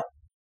no.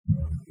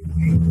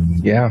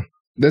 Yeah,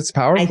 that's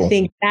powerful. I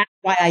think that's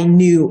why I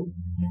knew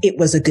it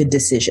was a good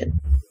decision,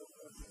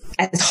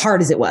 as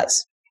hard as it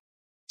was.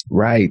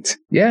 Right.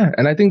 Yeah.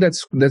 And I think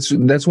that's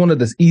one of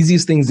the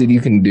easiest things that you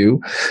can do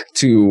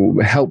to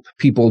help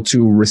people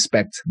to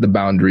respect the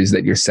boundaries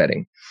that you're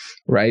setting.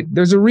 Right.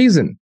 There's a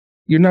reason.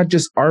 You're not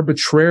just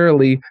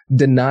arbitrarily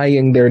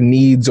denying their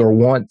needs or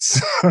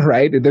wants,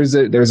 right? There's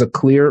a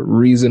clear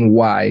reason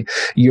why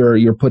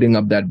you're putting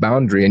up that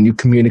boundary, and you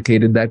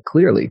communicated that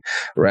clearly,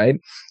 right?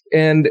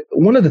 And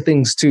one of the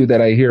things too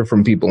that I hear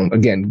from people,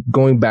 again,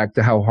 going back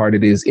to how hard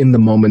it is in the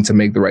moment to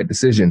make the right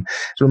decision,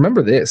 is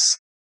remember this: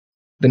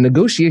 the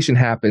negotiation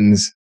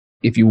happens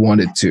if you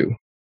want it to.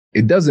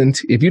 It doesn't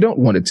if you don't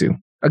want it to.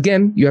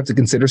 Again, you have to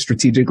consider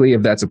strategically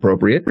if that's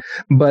appropriate,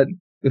 but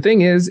the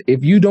thing is,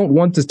 if you don't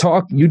want to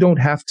talk, you don't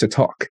have to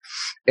talk.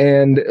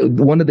 And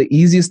one of the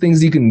easiest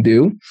things you can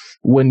do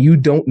when you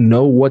don't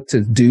know what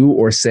to do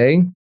or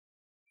say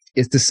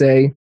is to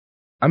say,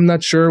 I'm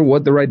not sure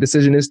what the right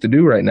decision is to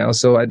do right now,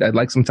 so I'd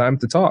like some time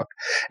to talk.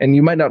 And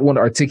you might not want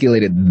to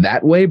articulate it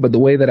that way, but the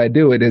way that I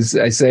do it is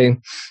I say,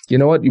 you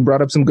know what, you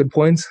brought up some good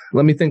points.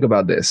 Let me think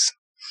about this.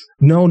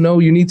 No,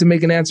 you need to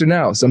make an answer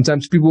now.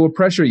 Sometimes people will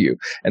pressure you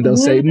and they'll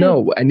say,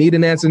 no, I need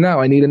an answer now.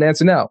 I need an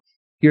answer now.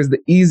 Here's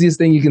the easiest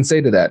thing you can say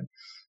to that.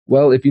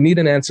 Well, if you need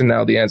an answer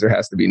now, the answer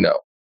has to be no.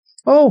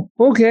 Oh,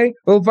 okay.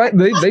 Well,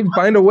 they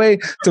find a way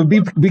to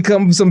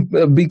become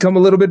a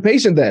little bit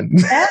patient then.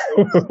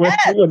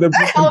 When they're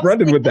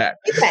confronted with that.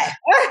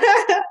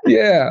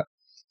 Yeah.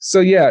 So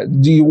yeah,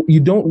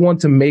 you don't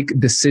want to make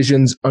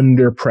decisions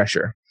under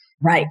pressure.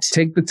 Right.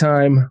 Take the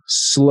time,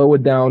 slow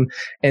it down.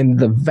 And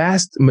the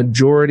vast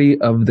majority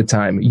of the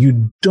time,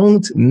 you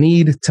don't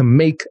need to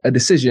make a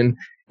decision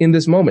in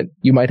this moment.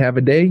 You might have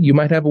a day, you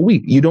might have a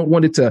week. You don't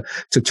want it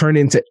to turn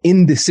into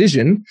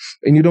indecision,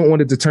 and you don't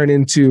want it to turn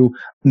into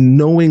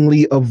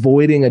knowingly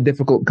avoiding a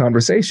difficult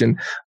conversation.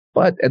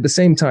 But at the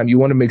same time, you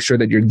want to make sure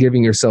that you're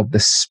giving yourself the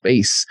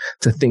space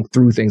to think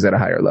through things at a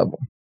higher level.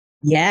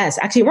 Yes.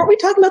 Actually, weren't we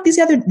talking about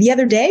the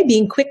other day,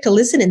 being quick to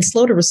listen and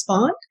slow to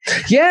respond?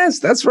 Yes,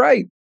 that's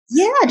right.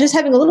 Yeah, just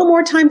having a little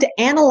more time to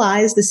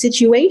analyze the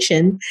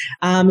situation.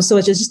 So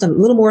it's just a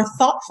little more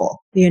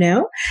thoughtful,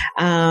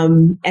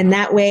 and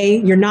that way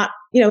you're not,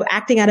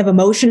 acting out of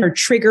emotion or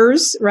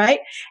triggers, right?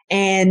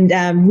 And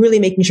really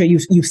making sure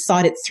you've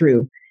thought it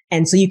through.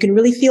 And so you can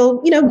really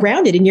feel,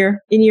 grounded in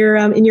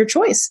your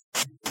choice.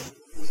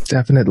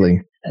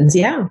 Definitely.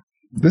 Yeah.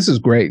 This is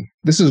great.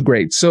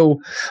 So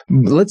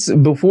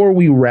before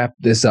we wrap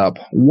this up,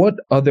 what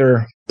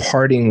other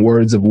parting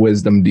words of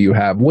wisdom do you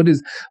have? What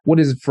is,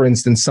 for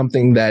instance,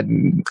 something that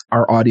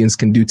our audience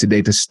can do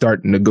today to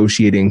start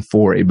negotiating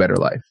for a better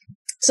life?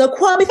 So,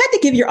 Kwame, if I had to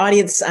give your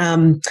audience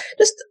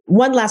just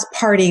one last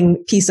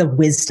parting piece of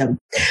wisdom,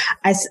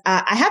 I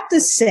have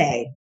to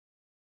say,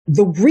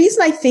 the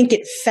reason I think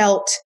it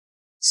felt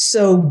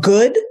so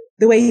good,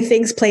 the way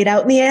things played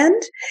out in the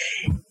end,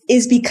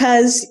 is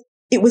because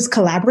it was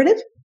collaborative.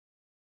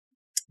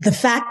 The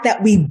fact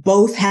that we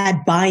both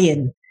had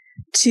buy-in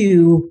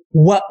to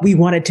what we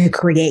wanted to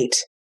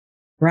create,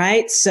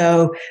 right?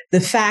 So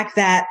the fact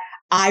that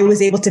I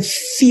was able to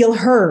feel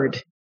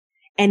heard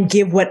and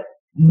give what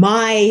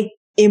my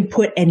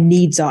input and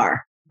needs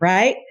are,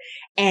 right?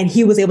 And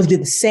he was able to do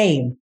the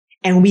same.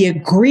 And we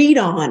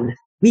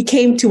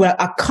came to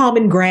a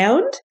common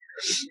ground.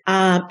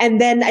 And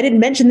then I didn't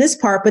mention this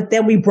part, but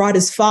then we brought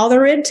his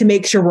father in to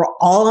make sure we're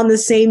all on the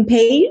same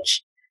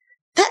page.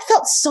 That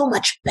felt so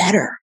much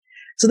better.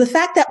 So the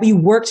fact that we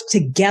worked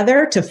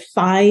together to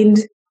find,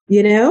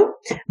 the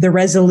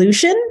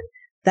resolution,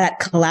 that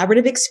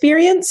collaborative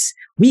experience,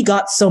 we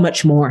got so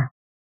much more.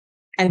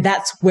 And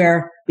that's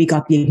where we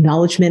got the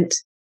acknowledgement,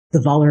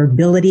 the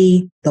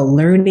vulnerability, the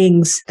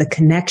learnings, the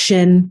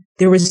connection.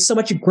 There was so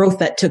much growth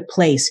that took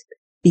place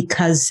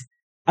because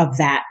of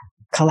that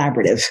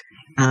collaborative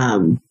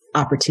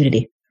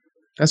opportunity.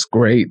 That's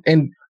great.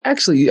 And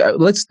actually,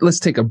 let's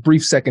take a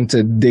brief second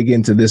to dig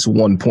into this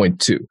one point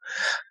too.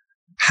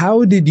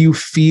 How did you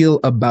feel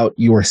about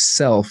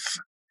yourself,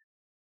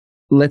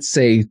 let's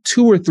say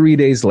 2 or 3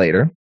 days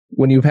later,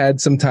 when you've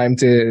had some time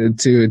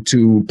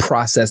to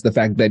process the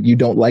fact that you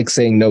don't like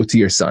saying no to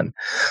your son?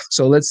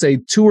 So let's say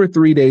 2 or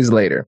 3 days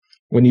later,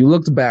 when you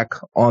looked back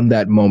on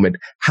that moment,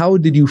 how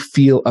did you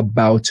feel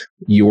about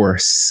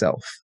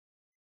yourself?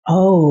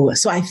 Oh,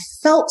 so I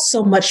felt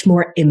so much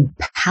more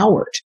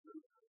empowered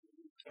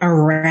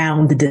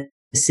around the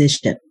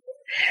decision.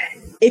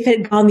 If it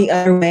had gone the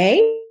other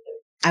way,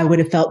 I would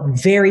have felt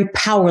very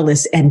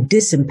powerless and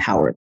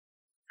disempowered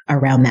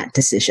around that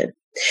decision.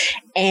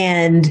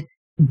 And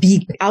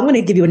I'm going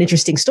to give you an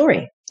interesting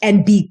story.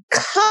 And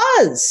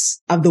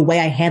because of the way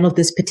I handled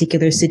this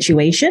particular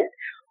situation,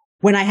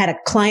 when I had a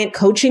client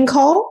coaching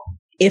call,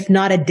 if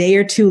not a day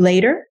or two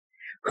later,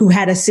 who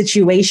had a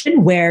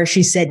situation where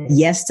she said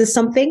yes to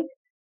something,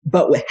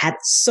 but had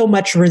so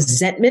much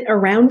resentment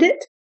around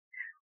it,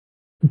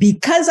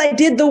 because I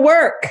did the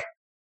work,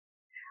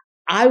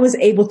 I was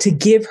able to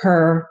give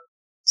her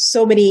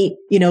so many,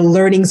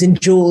 learnings and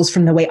jewels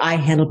from the way I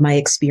handled my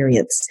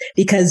experience.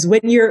 Because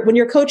when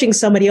you're coaching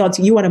somebody else,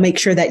 you want to make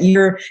sure that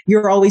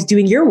you're always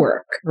doing your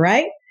work,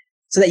 right?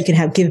 So that you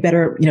can give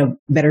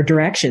better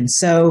direction.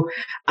 So,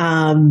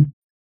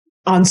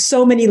 on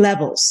so many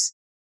levels,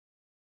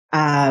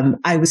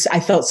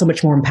 I felt so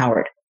much more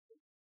empowered.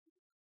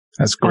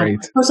 That's great.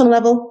 Personal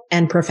level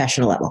and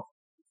professional level.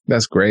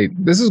 That's great.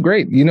 This is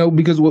great,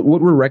 because what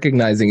we're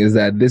recognizing is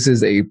that this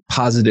is a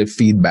positive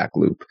feedback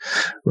loop,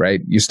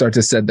 right? You start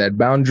to set that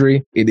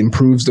boundary. It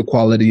improves the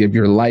quality of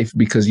your life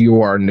because you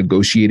are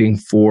negotiating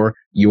for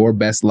your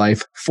best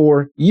life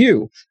for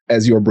you,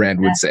 as your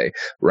brand would say,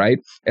 right?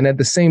 And at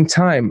the same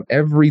time,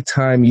 every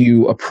time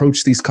you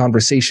approach these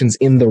conversations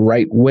in the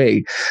right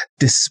way,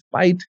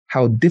 despite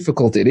how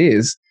difficult it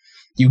is,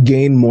 you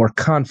gain more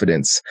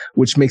confidence,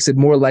 which makes it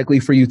more likely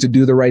for you to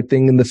do the right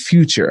thing in the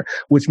future,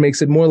 which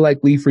makes it more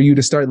likely for you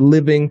to start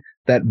living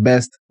that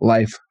best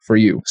life for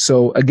you.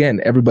 So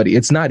again, everybody,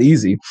 it's not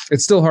easy.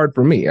 It's still hard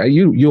for me.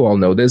 You all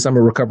know this. I'm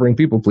a recovering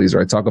people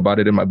pleaser. I talk about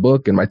it in my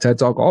book, in my TED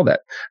Talk, all that,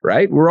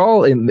 right? We're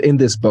all in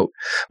this boat.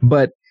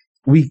 But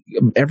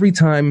every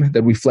time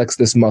that we flex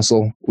this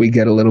muscle, we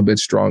get a little bit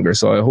stronger.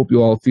 So I hope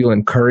you all feel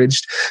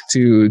encouraged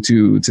to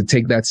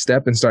take that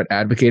step and start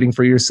advocating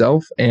for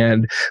yourself.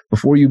 And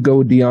before you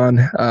go,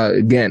 Dion,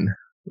 again,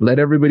 let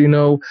everybody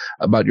know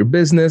about your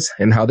business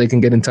and how they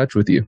can get in touch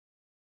with you.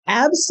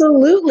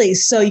 Absolutely.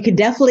 So you can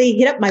definitely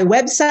hit up my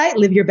website,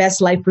 Live Your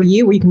Best Life for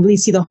You, where you can really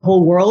see the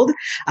whole world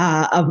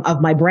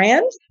of my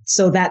brand.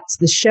 So that's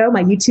the show,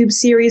 my YouTube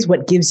series,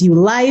 What Gives You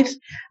Life.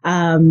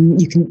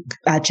 You can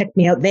check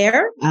me out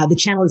there. The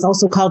channel is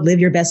also called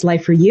Live Your Best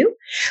Life for You.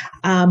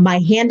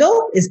 My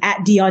handle is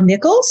at Dion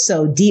Nichols.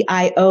 So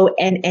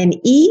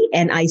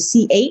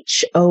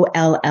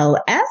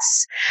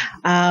DIONNENICHOLLS.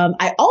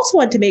 I also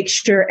want to make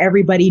sure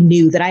everybody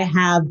knew that I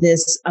have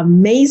this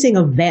amazing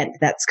event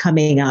that's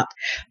coming up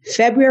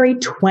February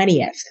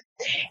 20th.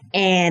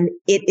 And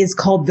it is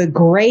called The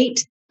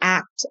Great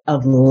Act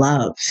of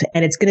Love.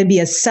 And it's going to be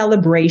a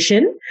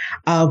celebration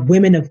of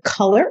women of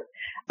color,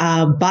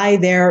 by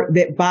their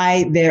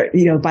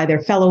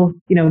fellow,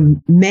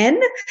 men.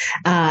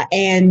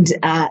 And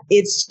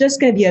it's just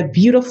going to be a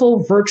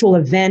beautiful virtual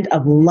event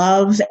of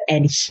love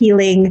and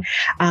healing.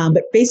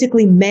 But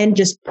basically men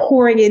just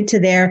pouring into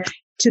their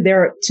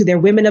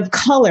women of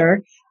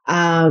color,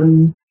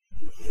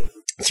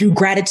 through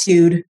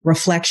gratitude,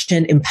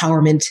 reflection,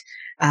 empowerment,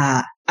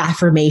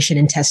 affirmation,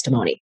 and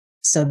testimony.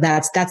 So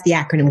that's the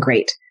acronym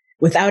GREAT.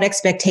 Without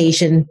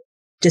expectation,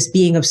 just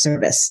being of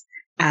service.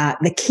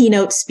 The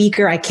keynote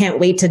speaker, I can't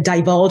wait to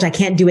divulge. I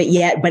can't do it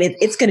yet, but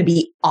it's going to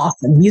be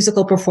awesome.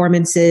 Musical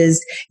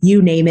performances,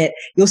 you name it.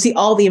 You'll see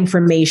all the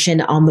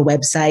information on the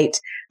website.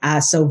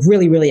 So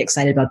really, really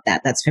excited about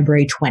that. That's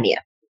February 20th.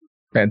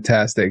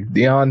 Fantastic.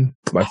 Dion,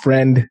 my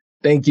friend,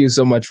 thank you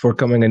so much for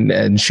coming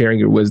and sharing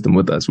your wisdom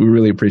with us. We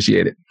really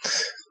appreciate it.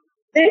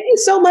 Thank you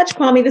so much,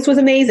 Kwame. This was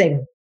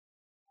amazing.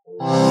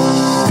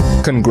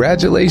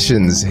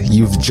 Congratulations!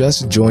 You've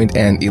just joined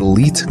an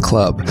elite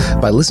club.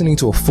 By listening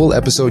to a full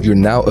episode, you're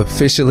now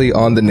officially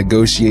on the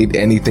Negotiate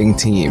Anything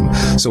team.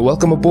 So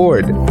welcome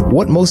aboard.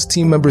 What most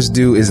team members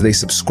do is they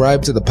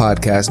subscribe to the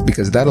podcast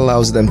because that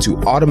allows them to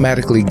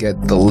automatically get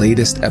the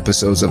latest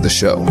episodes of the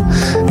show.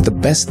 The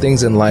best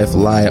things in life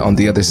lie on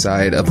the other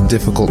side of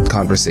difficult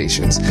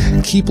conversations.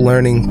 Keep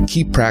learning,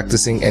 keep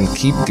practicing, and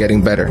keep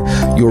getting better.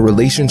 Your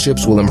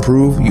relationships will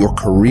improve, your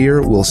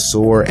career will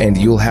soar, and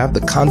you'll have the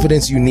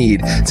confidence you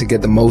need to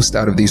get the most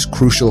out of these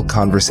crucial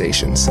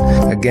conversations.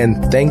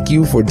 Again, thank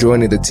you for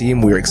joining the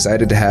team. We're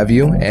excited to have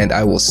you, and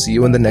I will see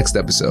you in the next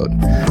episode.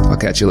 I'll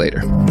catch you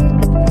later.